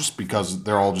bring in, just because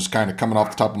they're all just kind of coming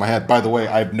off the top of my head. By the way,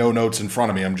 I have no notes in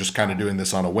front of me. I'm just kind of doing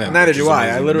this on a whim. Neither do I.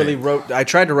 I literally I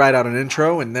tried to write out an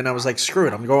intro, and then I was like, screw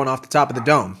it. I'm going off the top of the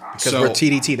dome. Because we're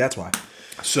TDT, that's why.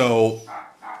 So,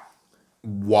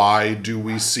 why do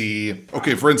we see...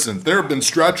 Okay, for instance, there have been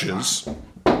stretches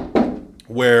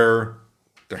where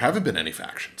there haven't been any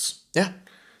factions. Yeah.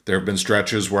 There have been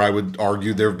stretches where I would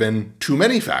argue there have been too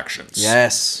many factions.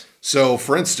 Yes. So,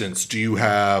 for instance, do you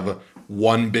have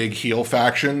one big heel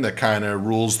faction that kind of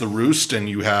rules the roost, and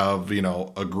you have,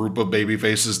 a group of baby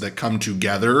faces that come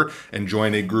together and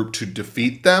join a group to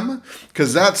defeat them?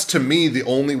 Because that's, to me, the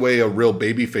only way a real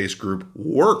babyface group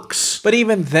works. But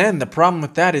even then, the problem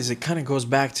with that is it kind of goes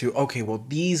back to, okay, well,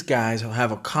 these guys will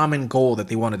have a common goal that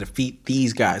they want to defeat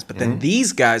these guys. But then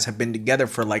these guys have been together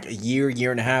for like a year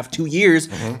and a half, 2 years.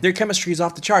 Their chemistry is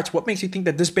off the charts. What makes you think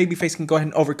that this babyface can go ahead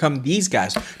and overcome these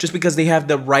guys just because they have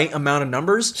the right amount of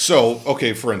numbers? So,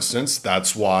 okay, for instance,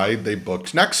 that's why they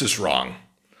booked Nexus wrong.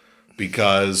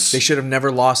 Because they should have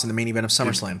never lost in the main event of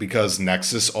SummerSlam. Because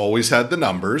Nexus always had the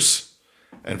numbers,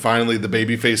 and finally the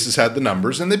baby faces had the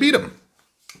numbers, and they beat them.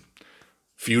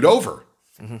 Feud over.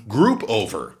 Group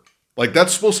over. Like,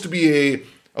 that's supposed to be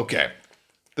okay,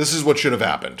 this is what should have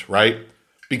happened, right?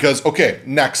 Because, okay,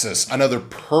 Nexus, another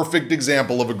perfect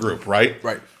example of a group, right?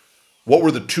 Right. What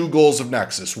were the 2 goals of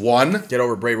Nexus? 1, get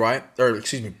over Bray Wyatt,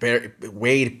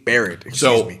 Wade Barrett.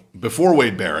 Before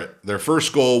Wade Barrett, their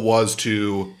first goal was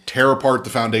to tear apart the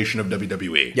foundation of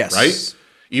WWE. Yes. Right?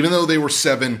 Even though they were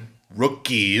 7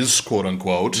 rookies, quote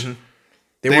unquote,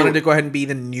 they wanted to go ahead and be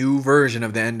the new version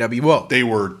of the NWO. They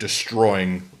were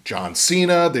destroying John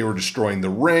Cena. They were destroying The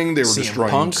Ring. They were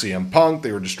destroying CM Punk.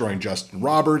 They were destroying Justin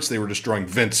Roberts. They were destroying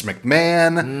Vince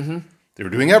McMahon. They were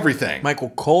doing everything. Michael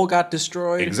Cole got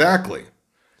destroyed. Exactly.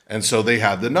 And so they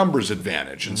had the numbers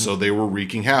advantage. And so they were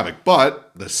wreaking havoc.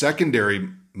 But the secondary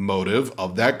motive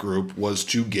of that group was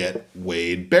to get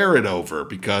Wade Barrett over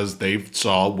because they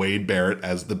saw Wade Barrett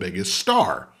as the biggest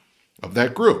star of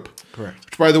that group. Correct.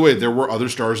 Which, by the way, there were other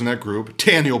stars in that group.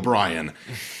 Daniel Bryan,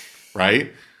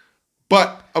 right?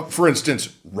 But, for instance,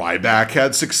 Ryback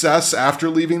had success after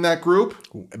leaving that group.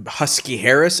 Husky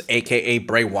Harris, a.k.a.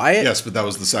 Bray Wyatt. Yes, but that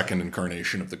was the second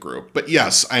incarnation of the group. But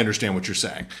yes, I understand what you're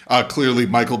saying. Clearly,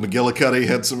 Michael McGillicuddy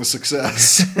had some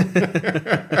success.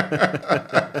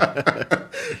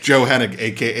 Joe Hennig,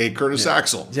 a.k.a. Curtis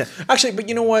Axel. Yeah. Actually, but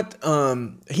you know what?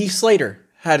 Heath Slater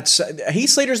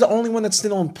Slater's the only one that's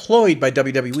still employed by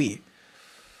WWE.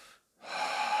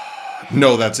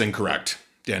 No, that's incorrect.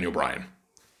 Daniel Bryan.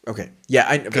 Okay.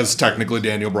 Yeah. Because technically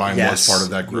Daniel Bryan was part of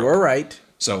that group. You're right.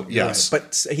 So, yes. Right.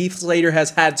 But Heath Slater has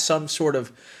had some sort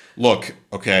of... Look,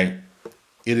 okay,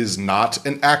 it is not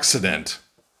an accident,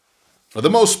 for the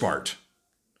most part,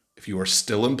 if you are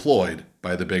still employed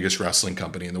by the biggest wrestling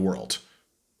company in the world.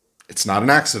 It's not an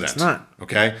accident. It's not.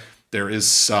 Okay? There is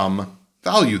some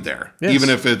value there. Yes. Even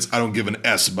if it's, I don't give an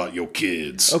S about your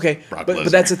kids. Okay, Brock but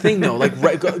Lesnar. that's the thing, though. Like,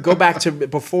 go back to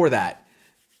before that.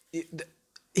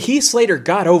 Heath Slater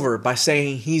got over by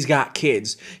saying he's got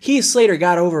kids. Heath Slater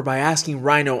got over by asking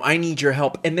Rhino, I need your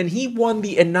help. And then he won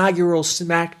the inaugural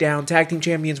SmackDown Tag Team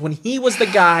Champions when he was the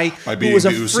guy who was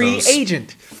a free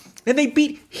agent. And they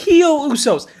beat heel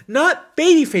Usos, not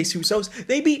babyface Usos.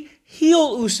 They beat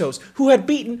heel Usos, who had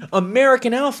beaten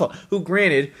American Alpha, who,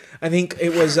 granted, I think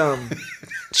it was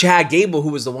Chad Gable who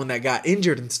was the one that got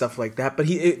injured and stuff like that. But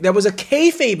that was a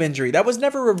kayfabe injury. That was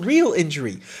never a real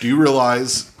injury. Do you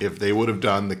realize if they would have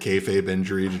done the kayfabe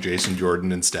injury to Jason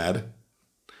Jordan instead,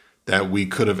 that we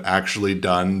could have actually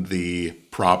done the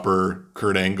proper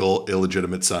Kurt Angle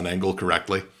illegitimate son angle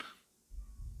correctly?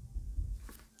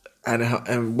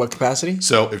 And what capacity?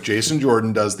 So if Jason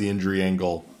Jordan does the injury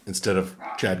angle instead of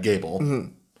Chad Gable,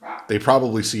 they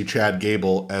probably see Chad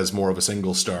Gable as more of a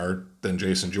single star than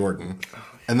Jason Jordan.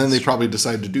 And then they probably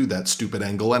decide to do that stupid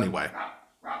angle anyway.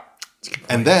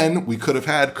 And then we could have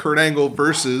had Kurt Angle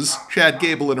versus Chad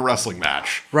Gable in a wrestling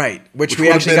match. Right, which we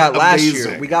would have actually been got last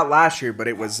amazing. year. We got last year, but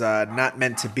it was not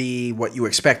meant to be what you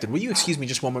expected. Will you excuse me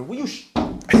just one moment? Will you...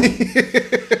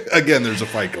 Again, there's a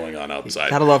fight going on outside.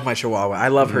 Gotta love my Chihuahua. I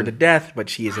love her to death, but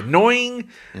she is annoying.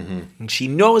 And she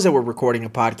knows that we're recording a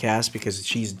podcast because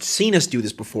she's seen us do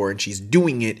this before and she's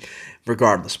doing it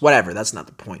regardless. Whatever, that's not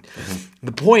the point.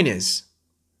 The point is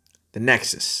the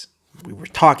Nexus. We were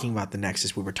talking about the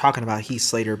Nexus. We were talking about Heath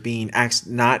Slater being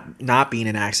not being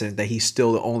an accident, that he's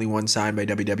still the only one signed by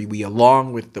WWE,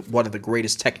 along with one of the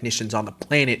greatest technicians on the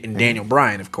planet in Daniel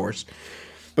Bryan, of course.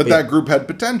 But that group had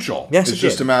potential. Yes, it's it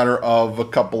just did. a matter of a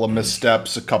couple of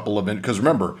missteps, because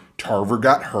remember, Tarver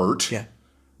got hurt. Yeah.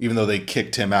 Even though they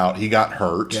kicked him out, he got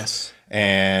hurt. Yes.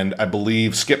 And I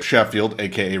believe Skip Sheffield,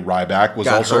 aka Ryback, was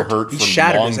Got also hurt. hurt He for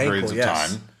shattered long his ankle, periods of yes.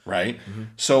 time. Right?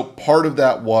 So part of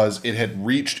that was it had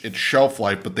reached its shelf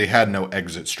life, but they had no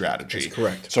exit strategy. That's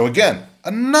correct. So again,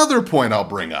 another point I'll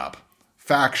bring up.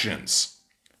 Factions.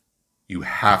 You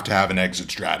have to have an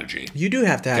exit strategy. You do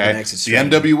have to have an exit The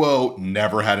strategy. NWO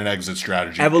never had an exit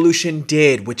strategy. Evolution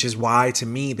did, which is why, to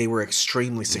me, they were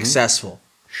extremely successful.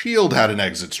 Shield had an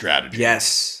exit strategy.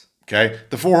 Yes. Okay?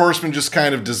 The Four Horsemen just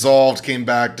kind of dissolved, came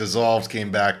back, dissolved,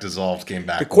 came back, dissolved, came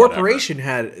back. The corporation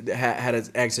had an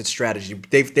exit strategy.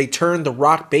 They turned the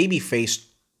Rock babyface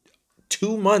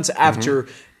 2 months after,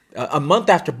 a month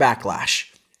after Backlash,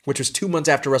 which was 2 months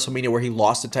after WrestleMania, where he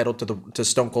lost the title to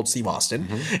Stone Cold Steve Austin.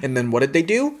 And then what did they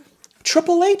do?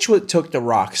 Triple H took the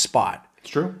Rock spot.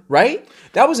 It's true. Right?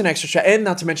 That was an extra shot. And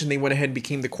not to mention, they went ahead and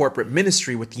became the corporate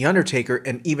ministry with The Undertaker.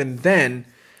 And even then,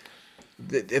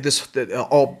 this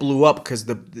all blew up because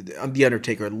the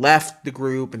Undertaker left the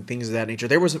group and things of that nature.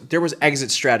 There was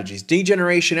exit strategies.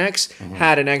 D-Generation X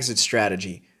had an exit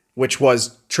strategy, which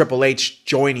was Triple H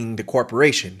joining the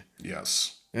corporation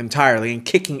Yes. entirely and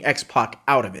kicking X-Pac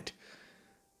out of it.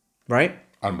 Right?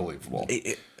 Unbelievable.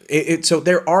 So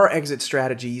there are exit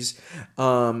strategies.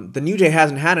 The New Day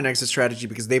hasn't had an exit strategy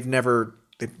because they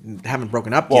haven't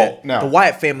broken up yet. no. The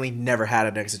Wyatt family never had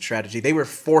an exit strategy. They were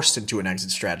forced into an exit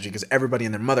strategy because everybody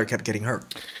and their mother kept getting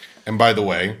hurt. And by the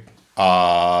way,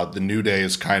 the New Day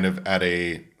is kind of at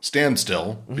a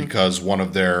standstill because one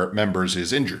of their members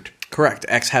is injured. Correct.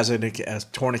 X has a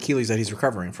torn Achilles that he's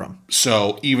recovering from.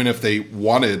 So even if they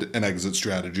wanted an exit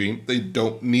strategy, they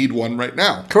don't need one right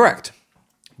now. Correct.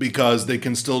 Because they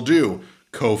can still do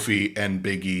Kofi and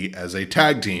Big E as a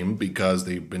tag team because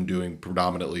they've been doing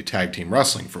predominantly tag team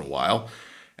wrestling for a while.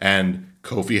 And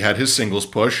Kofi had his singles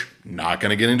push. Not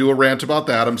going to get into a rant about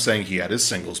that. I'm saying he had his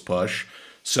singles push.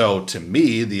 So to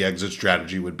me, the exit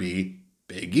strategy would be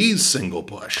Big E's single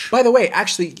push. By the way,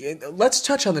 actually, let's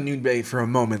touch on the New Day for a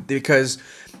moment, because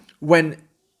when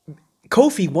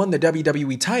Kofi won the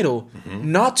WWE title,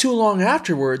 not too long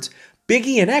afterwards, Big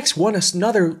E and X won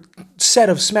another set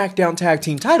of SmackDown Tag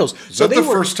Team titles. Is that the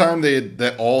first time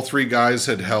that all three guys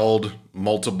had held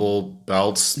multiple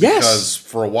belts? Yes. Because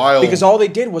for a while... Because all they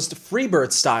did was the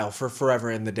Freebird style for Forever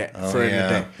in the Day.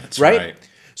 That's right.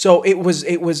 So it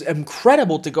was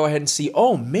incredible to go ahead and see,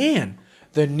 oh man,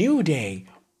 the New Day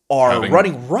are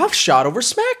running roughshod over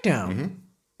SmackDown.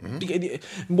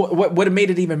 What would have made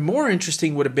it even more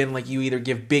interesting would have been like you either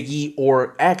give Big E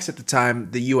or X at the time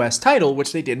the U.S. title,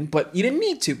 which they didn't, but you didn't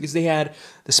need to because they had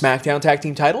the SmackDown Tag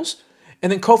Team titles,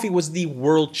 and then Kofi was the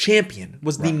world champion,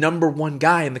 was the number one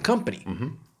guy in the company.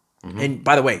 And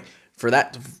by the way, for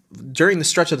that, during the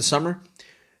stretch of the summer,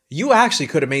 you actually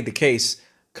could have made the case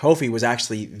Kofi was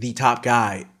actually the top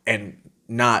guy and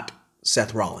not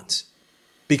Seth Rollins.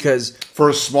 Because for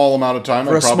a small amount of time,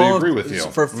 I probably agree with you.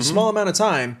 For a small amount of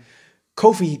time,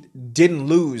 Kofi didn't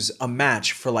lose a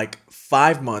match for like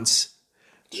 5 months.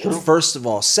 First of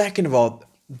all. Second of all,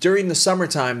 during the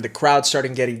summertime, the crowd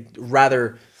started getting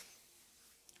rather...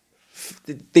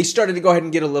 They started to go ahead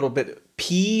and get a little bit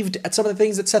peeved at some of the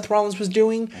things that Seth Rollins was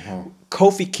doing.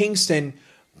 Kofi Kingston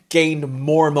gained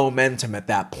more momentum at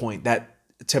that point. That,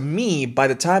 to me, by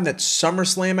the time that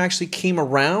SummerSlam actually came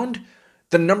around...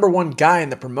 The number one guy in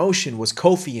the promotion was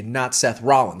Kofi and not Seth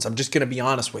Rollins. I'm just going to be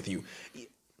honest with you.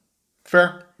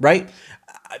 Fair. Right?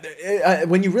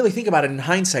 When you really think about it in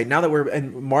hindsight, now that we're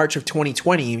in March of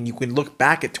 2020 and you can look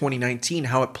back at 2019,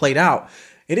 how it played out,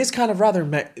 it is kind of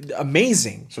rather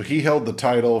amazing. So he held the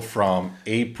title from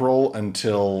April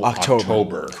until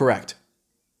October. Correct.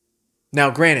 Now,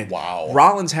 granted,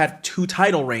 Rollins had 2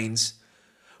 title reigns,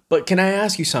 but can I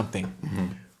ask you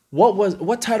something?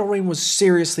 What title reign was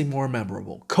seriously more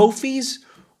memorable? Kofi's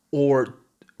or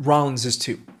Rollins'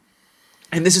 too?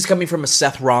 And this is coming from a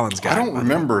Seth Rollins guy. I don't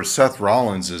remember Seth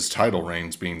Rollins' title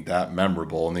reigns being that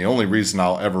memorable, and the only reason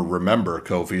I'll ever remember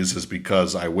Kofi's is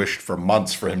because I wished for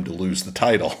months for him to lose the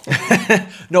title.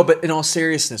 No, but in all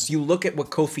seriousness, you look at what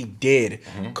Kofi did.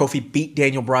 Kofi beat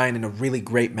Daniel Bryan in a really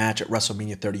great match at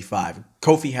WrestleMania 35.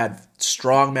 Kofi had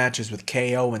strong matches with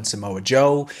KO and Samoa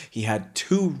Joe. He had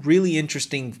 2 really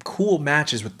interesting, cool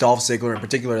matches with Dolph Ziggler, in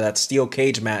particular that steel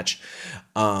cage match.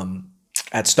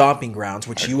 At Stomping Grounds,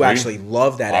 which you actually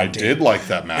loved that ending. I did like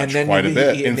that match quite a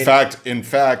bit. In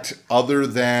fact, other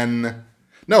than...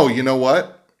 No, you know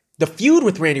what? The feud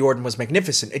with Randy Orton was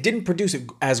magnificent. It didn't produce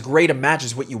as great a match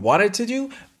as what you wanted to do,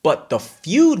 but the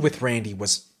feud with Randy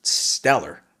was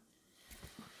stellar.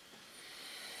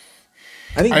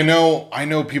 I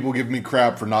know people give me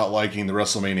crap for not liking the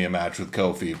WrestleMania match with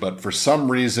Kofi, but for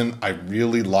some reason, I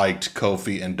really liked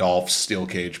Kofi and Dolph's steel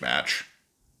cage match.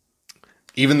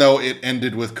 Even though it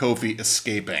ended with Kofi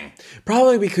escaping.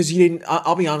 Probably because you didn't...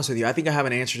 I'll be honest with you. I think I have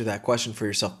an answer to that question for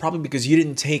yourself. Probably because you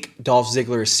didn't take Dolph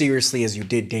Ziggler as seriously as you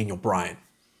did Daniel Bryan.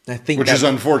 Which is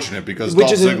unfortunate because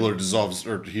Dolph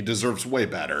Ziggler deserves way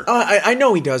better. I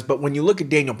know he does, but when you look at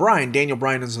Daniel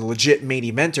Bryan is a legit main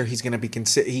eventer. He's going to be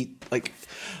considered...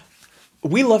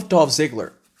 We love Dolph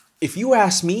Ziggler. If you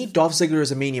ask me, Dolph Ziggler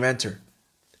is a main eventer.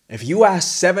 If you ask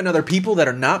 7 other people that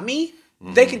are not me,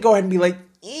 they could go ahead and be like...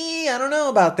 I don't know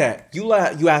about that.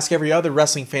 You ask every other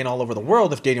wrestling fan all over the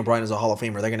world if Daniel Bryan is a Hall of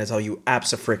Famer, they're going to tell you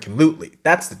abso-freaking-lutely.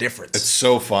 That's the difference. It's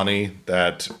so funny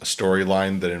that a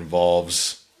storyline that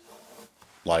involves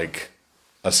like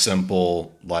a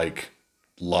simple like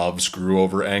love screw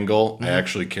over angle I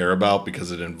actually care about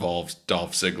because it involves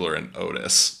Dolph Ziggler and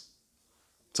Otis.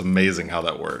 It's amazing how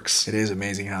that works. It is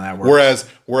amazing how that works.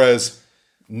 Whereas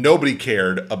nobody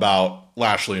cared about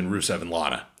Lashley and Rusev and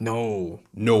Lana. No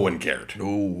one cared.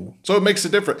 No. So it makes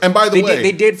it different. And by the way...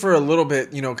 They did for a little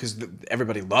bit, because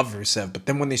everybody loved Rusev, but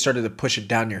then when they started to push it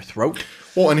down your throat...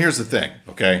 Well, and here's the thing,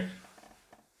 okay?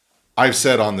 I've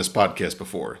said on this podcast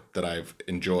before that I've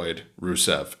enjoyed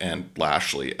Rusev and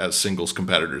Lashley as singles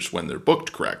competitors when they're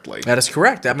booked correctly. That is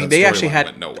correct. I mean, they actually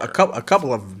had a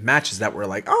couple of matches that were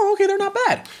like, oh, okay, they're not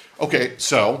bad. Okay,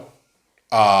 so...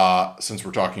 since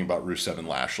we're talking about Rusev and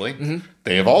Lashley,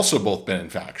 they have also both been in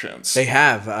factions. They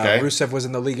have. Rusev was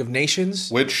in the League of Nations.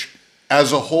 Which,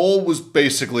 as a whole, was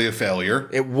basically a failure.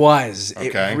 It was.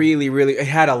 Okay. It really, it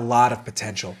had a lot of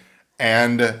potential.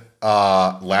 And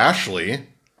Lashley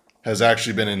has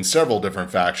actually been in several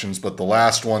different factions, but the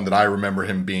last one that I remember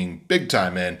him being big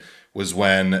time in was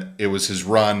when it was his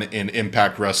run in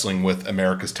Impact Wrestling with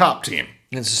America's Top Team.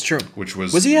 This is true. Which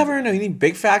was he ever in any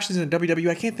big factions in WWE?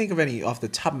 I can't think of any off the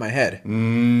top of my head.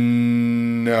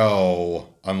 No,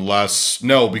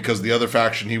 no, because the other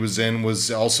faction he was in was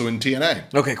also in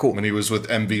TNA. Okay, cool. When he was with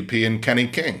MVP and Kenny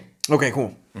King. Okay,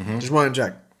 cool. Just want to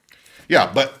check.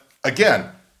 Yeah, but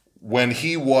again, when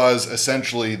he was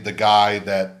essentially the guy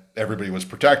that everybody was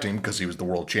protecting because he was the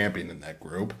world champion in that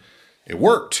group, it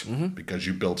worked because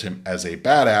you built him as a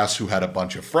badass who had a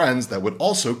bunch of friends that would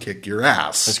also kick your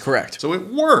ass. That's correct. So it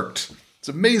worked. It's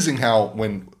amazing how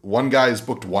when one guy is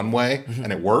booked one way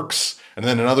and it works, and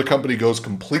then another company goes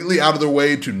completely out of their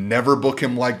way to never book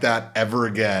him like that ever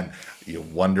again. You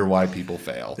wonder why people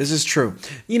fail. This is true.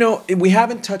 You know, we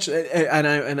haven't touched, and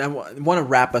I want to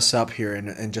wrap us up here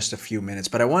in just a few minutes,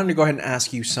 but I wanted to go ahead and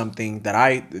ask you something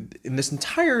that in this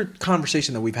entire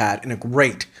conversation that we've had, in a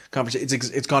great conversation,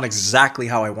 it's gone exactly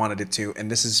how I wanted it to, and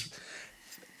this is,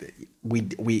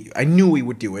 I knew we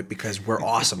would do it because we're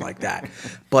awesome like that,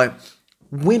 but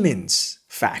women's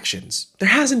factions, there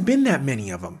hasn't been that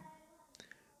many of them.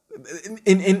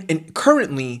 And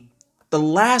currently, the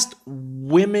last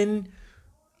women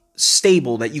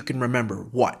stable that you can remember,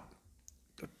 what?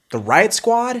 The Riot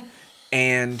Squad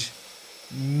and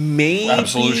maybe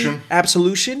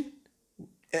Absolution.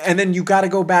 And then you got to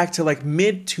go back to like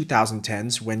mid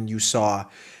 2010s when you saw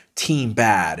Team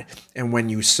Bad and when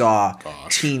you saw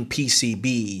Team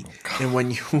PCB and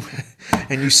when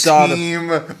you saw Team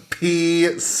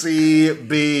PCB.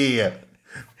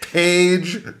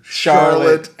 Paige,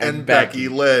 Charlotte, and Becky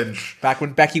Lynch. Back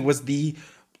when Becky was the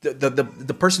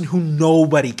person who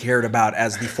nobody cared about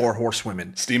as the Four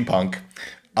Horsewomen. Steampunk.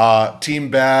 Team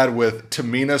Bad with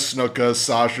Tamina Snuka,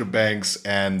 Sasha Banks,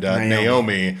 and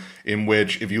Naomi, in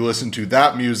which if you listen to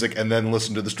that music and then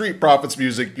listen to the Street Profits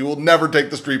music, you will never take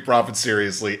the Street Profits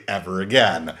seriously ever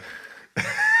again.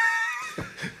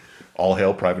 All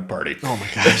hail Private Party. Oh my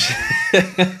gosh.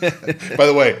 By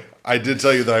the way, I did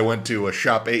tell you that I went to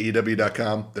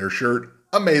shopaew.com. Their shirt,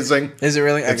 amazing. Is it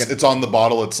really? It's on the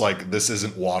bottle. It's like, this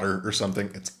isn't water or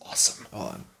something. It's awesome.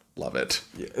 Hold on. Love it.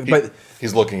 Yeah, but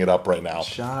he's looking it up right now.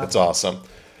 It's awesome.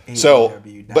 AEW. So,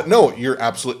 but no, you're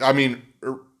absolutely, I mean,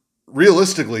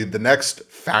 realistically, the next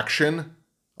faction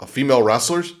of female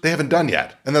wrestlers, they haven't done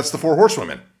yet. And that's the Four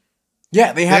Horsewomen.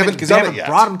 Yeah, they haven't because they haven't yet.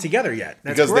 brought them together yet.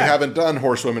 That's because correct. they haven't done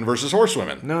Horsewomen versus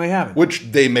Horsewomen. No, they haven't.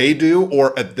 Which they may do,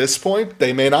 or at this point,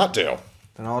 they may not do.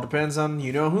 It all depends on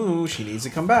you know who. She needs to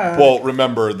come back. Well,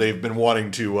 remember, they've been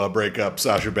wanting to break up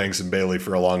Sasha Banks and Bayley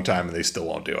for a long time, and they still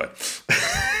won't do it.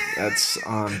 That's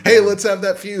on. Hey, let's have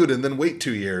that feud, and then wait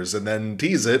 2 years, and then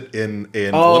tease it in I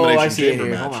Elimination see Chamber it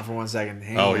here. match. Hold on for 1 second.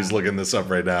 He's looking this up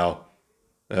right now.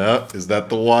 Is that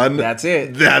the one? That's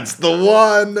it. That's the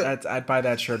one. I'd buy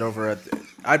that shirt over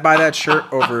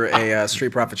a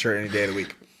Street Profit shirt any day of the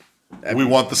week. We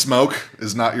want the smoke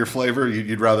is not your flavor.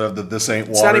 You'd rather have the this ain't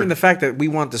water. It's not even the fact that we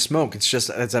want the smoke. It's just,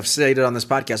 as I've stated on this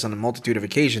podcast on a multitude of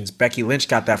occasions, Becky Lynch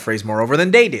got that phrase more over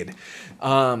than they did.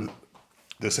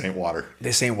 This ain't water.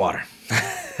 This ain't water.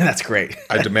 That's great.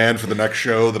 I demand for the next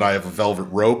show that I have a velvet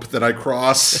rope that I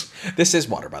cross. This is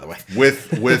water, by the way.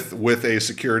 with a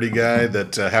security guy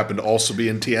that happened to also be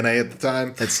in TNA at the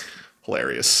time. That's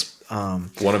hilarious.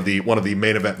 One of the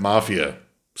main event mafia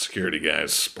security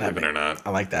guys, believe it or not. I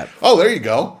like that. Oh, there you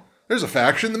go. There's a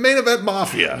faction, the main event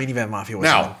mafia. Main event mafia was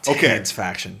an intense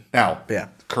faction. Now, yeah.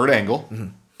 Kurt Angle,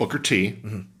 Booker T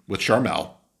with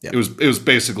Sharmell. Yep. It was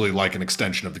basically like an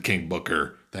extension of the King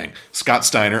Booker thing. Scott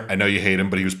Steiner, I know you hate him,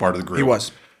 but he was part of the group. He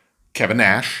was. Kevin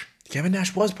Nash. Kevin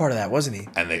Nash was part of that, wasn't he?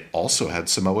 And they also had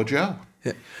Samoa Joe.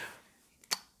 Yeah.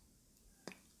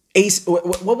 Ace,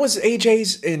 what was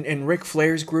AJ's and Ric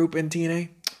Flair's group in TNA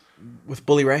with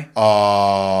Bully Ray?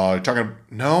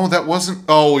 No, that wasn't.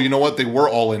 Oh, you know what? They were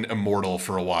all in Immortal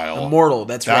for a while. Immortal,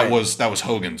 that's right. That was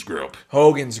Hogan's group.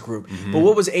 Hogan's group. Mm-hmm. But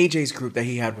what was AJ's group that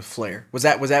he had with Flair? Was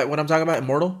that what I'm talking about?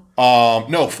 Immortal?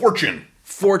 No, Fortune.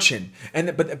 And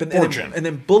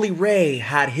then Bully Ray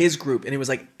had his group, and it was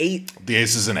like 8. The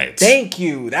Aces and Eights. Thank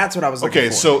you. That's what I was looking for.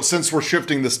 Okay, so since we're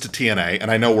shifting this to TNA, and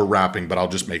I know we're wrapping, but I'll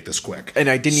just make this quick. And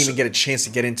I didn't even get a chance to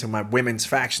get into my women's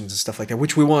factions and stuff like that,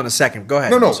 which we will in a second. Go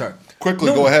ahead. No. Sorry.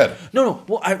 Go ahead. No.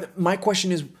 Well, my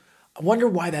question is, I wonder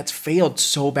why that's failed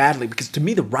so badly. Because to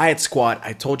me, the Riot Squad,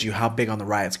 I told you how big on the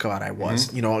Riot Squad I was.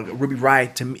 Mm-hmm. You know, Ruby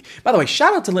Riot to me. By the way,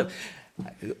 shout out to Liv.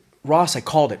 Ross, I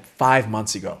called it 5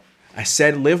 months ago. I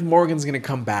said Liv Morgan's going to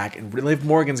come back, and Liv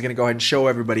Morgan's going to go ahead and show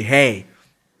everybody, hey,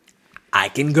 I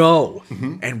can go.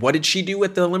 Mm-hmm. And what did she do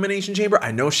at the Elimination Chamber?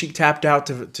 I know she tapped out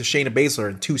to Shayna Baszler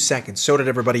in 2 seconds. So did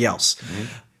everybody else. Mm-hmm.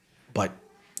 But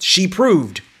she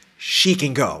proved she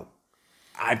can go.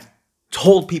 I've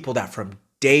told people that from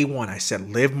day one. I said,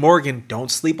 Liv Morgan,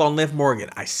 don't sleep on Liv Morgan.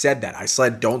 I said that. I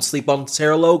said, don't sleep on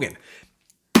Sarah Logan.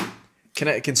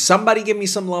 Can somebody give me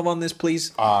some love on this,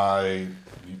 please?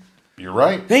 You're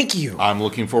right. Thank you. I'm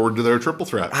looking forward to their triple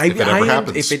threat if it ever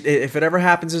happens. If it ever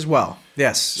happens as well.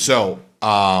 Yes. So,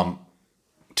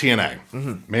 TNA,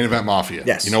 Main Event Mafia.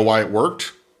 Yes. You know why it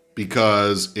worked?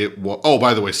 Because it was. Oh,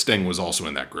 by the way, Sting was also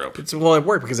in that group. It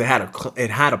worked because it had a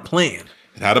plan.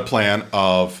 It had a plan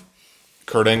of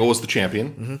Kurt Angle was the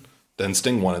champion. Then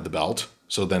Sting wanted the belt.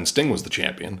 So then Sting was the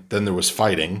champion. Then there was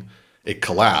fighting. It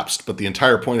collapsed. But the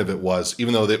entire point of it was,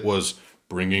 even though it was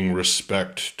bringing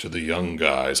respect to the young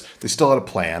guys, they still had a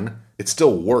plan. It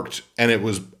still worked. And it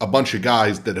was a bunch of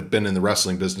guys that have been in the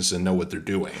wrestling business and know what they're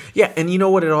doing. Yeah, and you know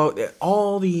what?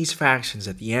 All these factions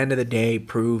at the end of the day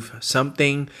prove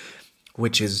something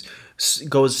which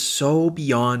goes so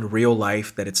beyond real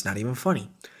life that it's not even funny.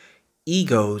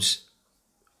 Egos.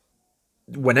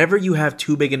 Whenever you have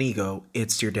too big an ego,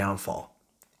 it's your downfall.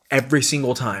 Every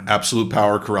single time. Absolute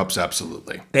power corrupts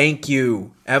absolutely. Thank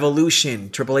you. Evolution.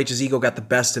 Triple H's ego got the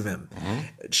best of him.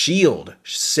 Shield.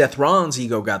 Seth Rollins'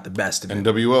 ego got the best of him.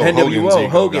 NWO.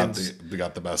 Hogan's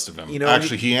got the best of him. You know,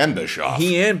 actually, he and Bischoff.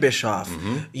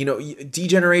 You know,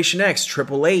 D-Generation X.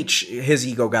 Triple H. His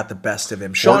ego got the best of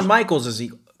him. Shawn Michaels'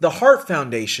 ego. The Hart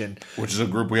Foundation. Which is a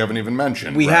group we haven't even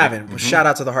mentioned. We haven't. Shout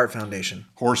out to the Hart Foundation.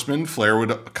 Horseman, Flair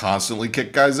would constantly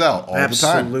kick guys out all the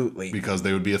time. Absolutely. Because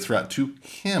they would be a threat to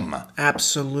him.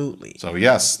 Absolutely. So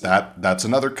yes, that's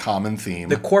another common theme.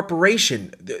 The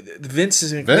corporation,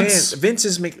 Vince's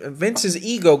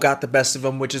ego got the best of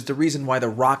him, which is the reason why The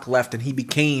Rock left and he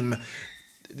became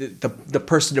the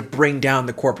person to bring down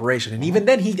the corporation. And even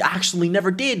then, he actually never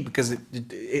did because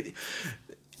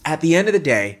at the end of the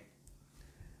day,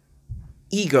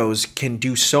 egos can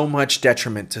do so much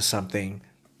detriment to something,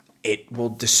 it will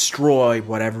destroy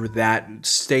whatever that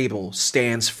stable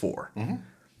stands for.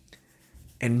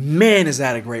 And man, is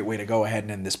that a great way to go ahead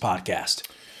and end this podcast.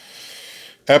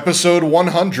 Episode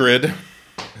 100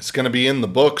 is going to be in the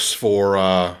books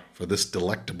for this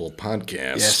delectable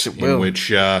podcast. Yes, it will. In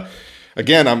which,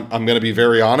 again, I'm going to be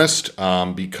very honest,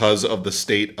 because of the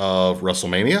state of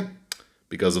WrestleMania,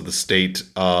 because of the state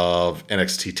of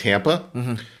NXT Tampa,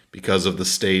 because of the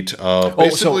state of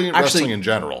basically wrestling in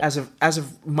general. As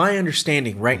of my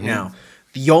understanding right now,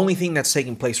 the only thing that's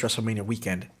taking place WrestleMania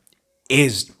weekend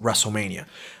is WrestleMania.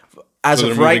 As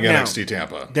of right now, NXT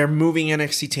Tampa. They're moving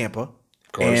NXT Tampa.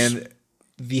 Of course. And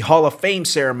the Hall of Fame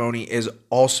ceremony is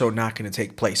also not going to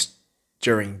take place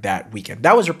during that weekend.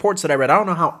 That was reports that I read. I don't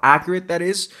know how accurate that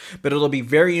is, but it'll be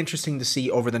very interesting to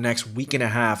see over the next week and a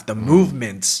half the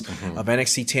movements of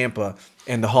NXT Tampa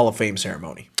and the Hall of Fame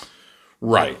ceremony.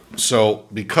 Right. So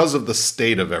because of the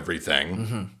state of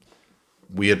everything,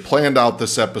 we had planned out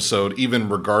this episode, even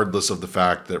regardless of the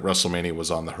fact that WrestleMania was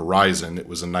on the horizon. It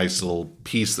was a nice little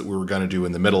piece that we were going to do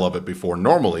in the middle of it before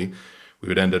normally we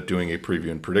would end up doing a preview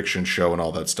and prediction show and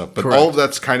all that stuff. But all of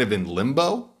that's kind of in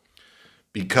limbo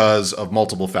because of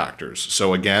multiple factors.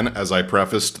 So again, as I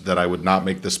prefaced that I would not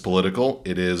make this political,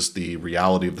 it is the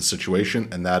reality of the situation,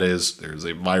 and that is there's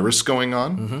a virus going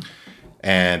on.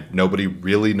 And nobody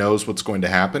really knows what's going to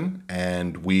happen.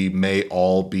 And we may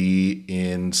all be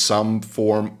in some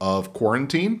form of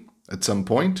quarantine at some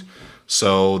point.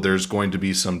 So there's going to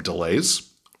be some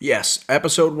delays. Yes,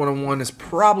 episode 101 is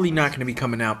probably not going to be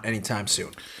coming out anytime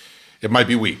soon. It might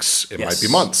be weeks. It might be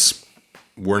months.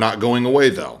 We're not going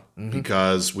away, though,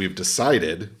 because we've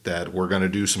decided that we're going to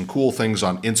do some cool things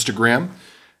on Instagram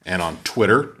and on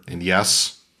Twitter. And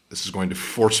yes, this is going to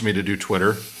force me to do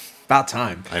Twitter. About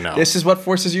time. I know. This is what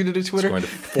forces you to do Twitter? It's going to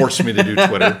force me to do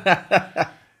Twitter.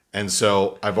 And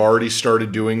so I've already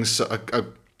started doing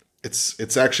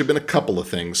it's actually been a couple of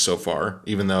things so far,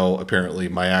 even though apparently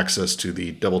my access to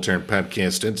the Double Turn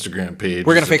Podcast Instagram page.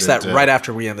 We're going to fix that right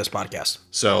after we end this podcast.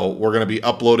 So we're going to be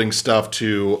uploading stuff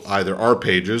to either our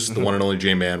pages, the one and only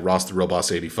J-Man, Ross the Real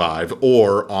Boss 85,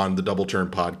 or on the Double Turn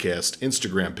Podcast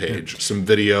Instagram page. Some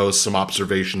videos, some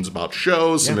observations about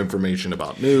shows, some information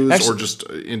about news, or just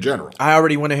in general. I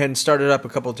already went ahead and started up a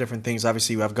couple of different things.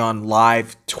 Obviously, I've gone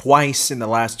live twice in the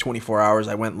last 24 hours.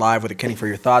 I went live with the Kenny for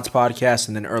Your Thoughts podcast,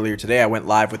 and then earlier today I went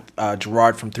live with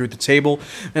Gerard from Through the Table,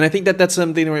 and I think that that's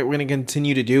something that we're going to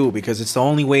continue to do because it's the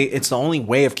only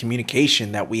way of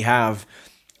communication that we have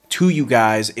to you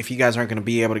guys if you guys aren't going to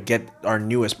be able to get our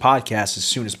newest podcast as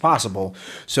soon as possible.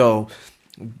 So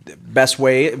best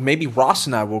way, maybe Ross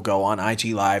and I will go on IG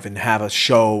Live and have a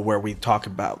show where we talk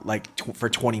about for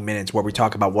 20 minutes where we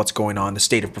talk about what's going on, the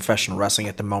state of professional wrestling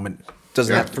at the moment.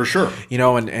 For sure. You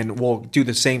know, and we'll do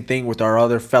the same thing with our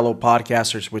other fellow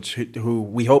podcasters, who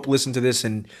we hope listen to this.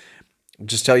 And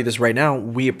just tell you this right now,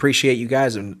 we appreciate you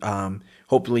guys, and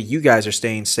hopefully you guys are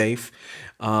staying safe.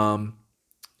 And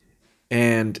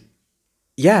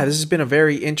yeah, this has been a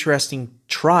very interesting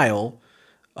trial.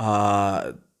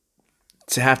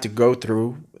 to have to go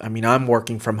through. I mean, I'm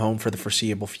working from home for the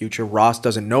foreseeable future. Ross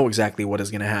doesn't know exactly what is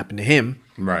going to happen to him.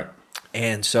 Right.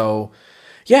 And so,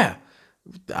 yeah,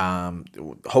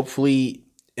 hopefully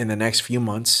in the next few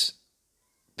months,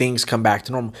 things come back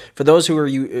to normal. For those of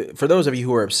you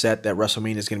who are upset that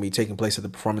WrestleMania is going to be taking place at the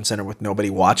Performance Center with nobody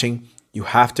watching, you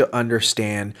have to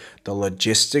understand the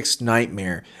logistics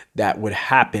nightmare that would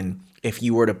happen if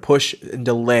you were to push and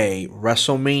delay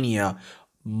WrestleMania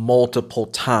multiple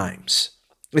times.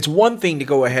 It's one thing to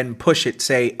go ahead and push it,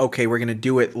 say, okay, we're going to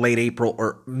do it late April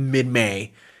or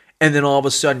mid-May, and then all of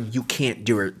a sudden you can't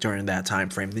do it during that time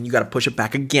frame. Then you got to push it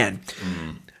back again.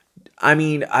 Mm-hmm. I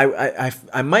mean,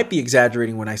 I might be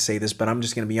exaggerating when I say this, but I'm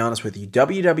just going to be honest with you.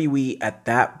 WWE at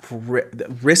that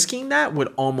risking that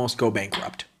would almost go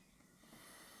bankrupt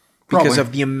because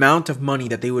of the amount of money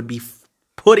that they would be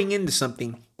putting into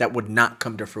something that would not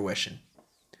come to fruition.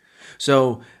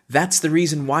 So that's the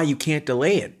reason why you can't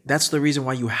delay it. That's the reason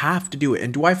why you have to do it.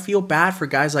 And do I feel bad for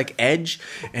guys like Edge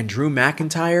and Drew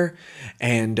McIntyre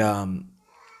and the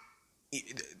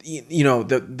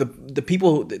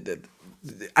people?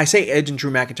 I say Edge and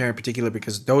Drew McIntyre in particular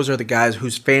because those are the guys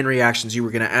whose fan reactions you were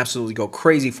going to absolutely go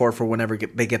crazy for whenever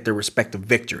they get their respective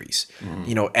victories.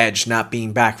 Mm-hmm. Edge not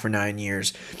being back for 9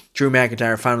 years, Drew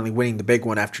McIntyre finally winning the big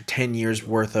one after 10 years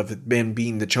worth of him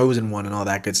being the chosen one and all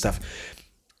that good stuff.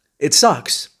 It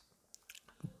sucks,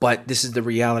 but this is the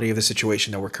reality of the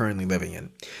situation that we're currently living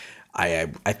in. I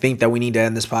think that we need to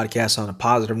end this podcast on a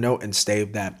positive note and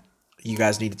state that you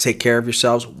guys need to take care of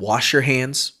yourselves, wash your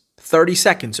hands, 30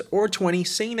 seconds or 20,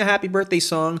 sing the happy birthday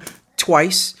song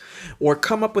twice, or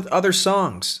come up with other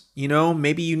songs.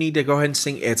 Maybe you need to go ahead and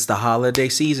sing It's the Holiday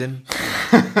Season.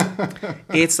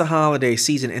 It's the holiday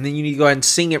season. And then you need to go ahead and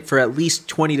sing it for at least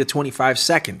 20 to 25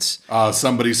 seconds.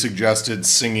 Somebody suggested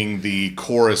singing the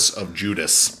chorus of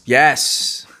Judas.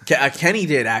 Yes. Kenny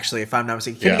did, actually, if I'm not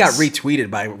mistaken. Kenny got retweeted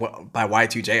by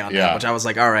Y2J on that, which I was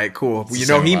like, all right, cool.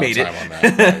 He made it. On that.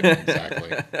 Right,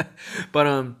 exactly.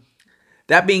 But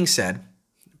that being said,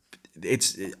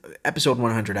 it's episode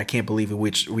 100. I can't believe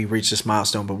we reached this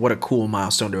milestone, but what a cool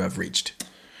milestone to have reached.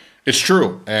 It's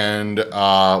true, and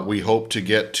we hope to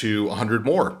get to 100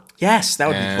 more. Yes, that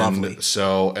would be lovely.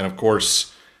 So, and of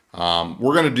course,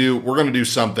 we're gonna do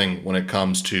something when it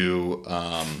comes to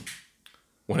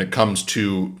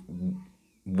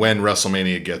when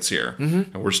WrestleMania gets here,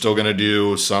 and we're still gonna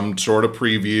do some sort of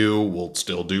preview. We'll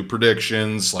still do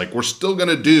predictions. Like, we're still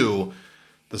gonna do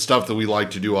the stuff that we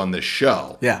like to do on this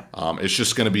show. Yeah. It's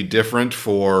just going to be different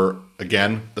for,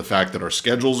 again, the fact that our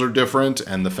schedules are different,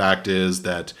 and the fact is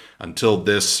that until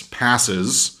this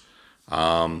passes,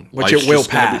 which it will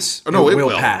pass. It will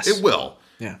pass. It will.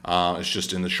 Yeah. It's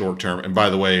just in the short term. And by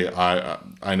the way,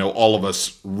 I know all of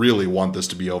us really want this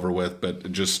to be over with,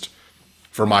 but just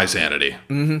for my sanity,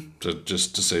 to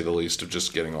say the least, of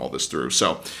just getting all this through.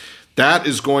 So that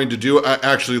is going to do.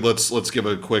 Actually, let's give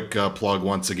a quick plug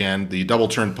once again. The Double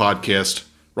Turn Podcast,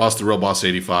 Ross the Real Boss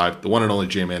 85, the one and only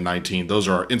J-Man 19. Those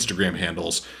are our Instagram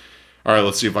handles. All right,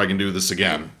 let's see if I can do this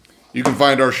again. You can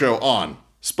find our show on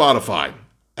Spotify,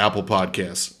 Apple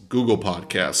Podcasts, Google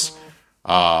Podcasts,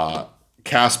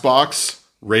 Castbox,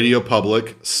 Radio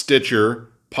Public, Stitcher,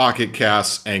 Pocket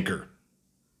Casts, Anchor.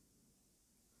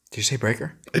 Did you say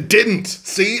Breaker? I didn't.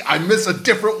 See, I miss a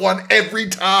different one every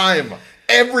time.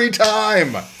 Every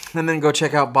time. And then go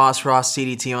check out Boss Ross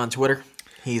CDT on Twitter.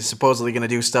 He's supposedly going to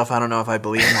do stuff. I don't know if I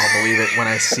believe him. I'll believe it when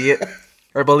I see it.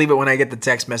 Or believe it when I get the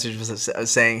text message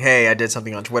saying, hey, I did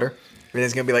something on Twitter. And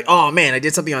it's going to be like, oh, man, I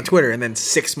did something on Twitter. And then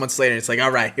 6 months later, it's like,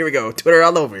 all right, here we go. Twitter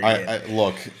all over again.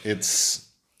 Look, it's...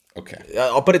 Okay.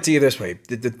 I'll put it to you this way.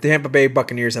 The Tampa Bay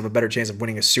Buccaneers have a better chance of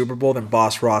winning a Super Bowl than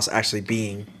Boss Ross actually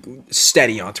being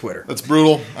steady on Twitter. That's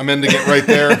brutal. I'm ending it right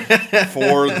there.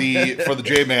 for the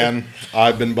J-Man,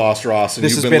 I've been Boss Ross, and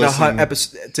you've been listening.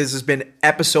 This has been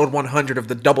episode 100 of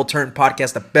the Double Turn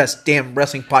Podcast, the best damn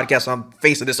wrestling podcast on the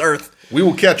face of this earth. We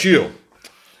will catch you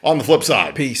on the flip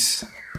side. Peace.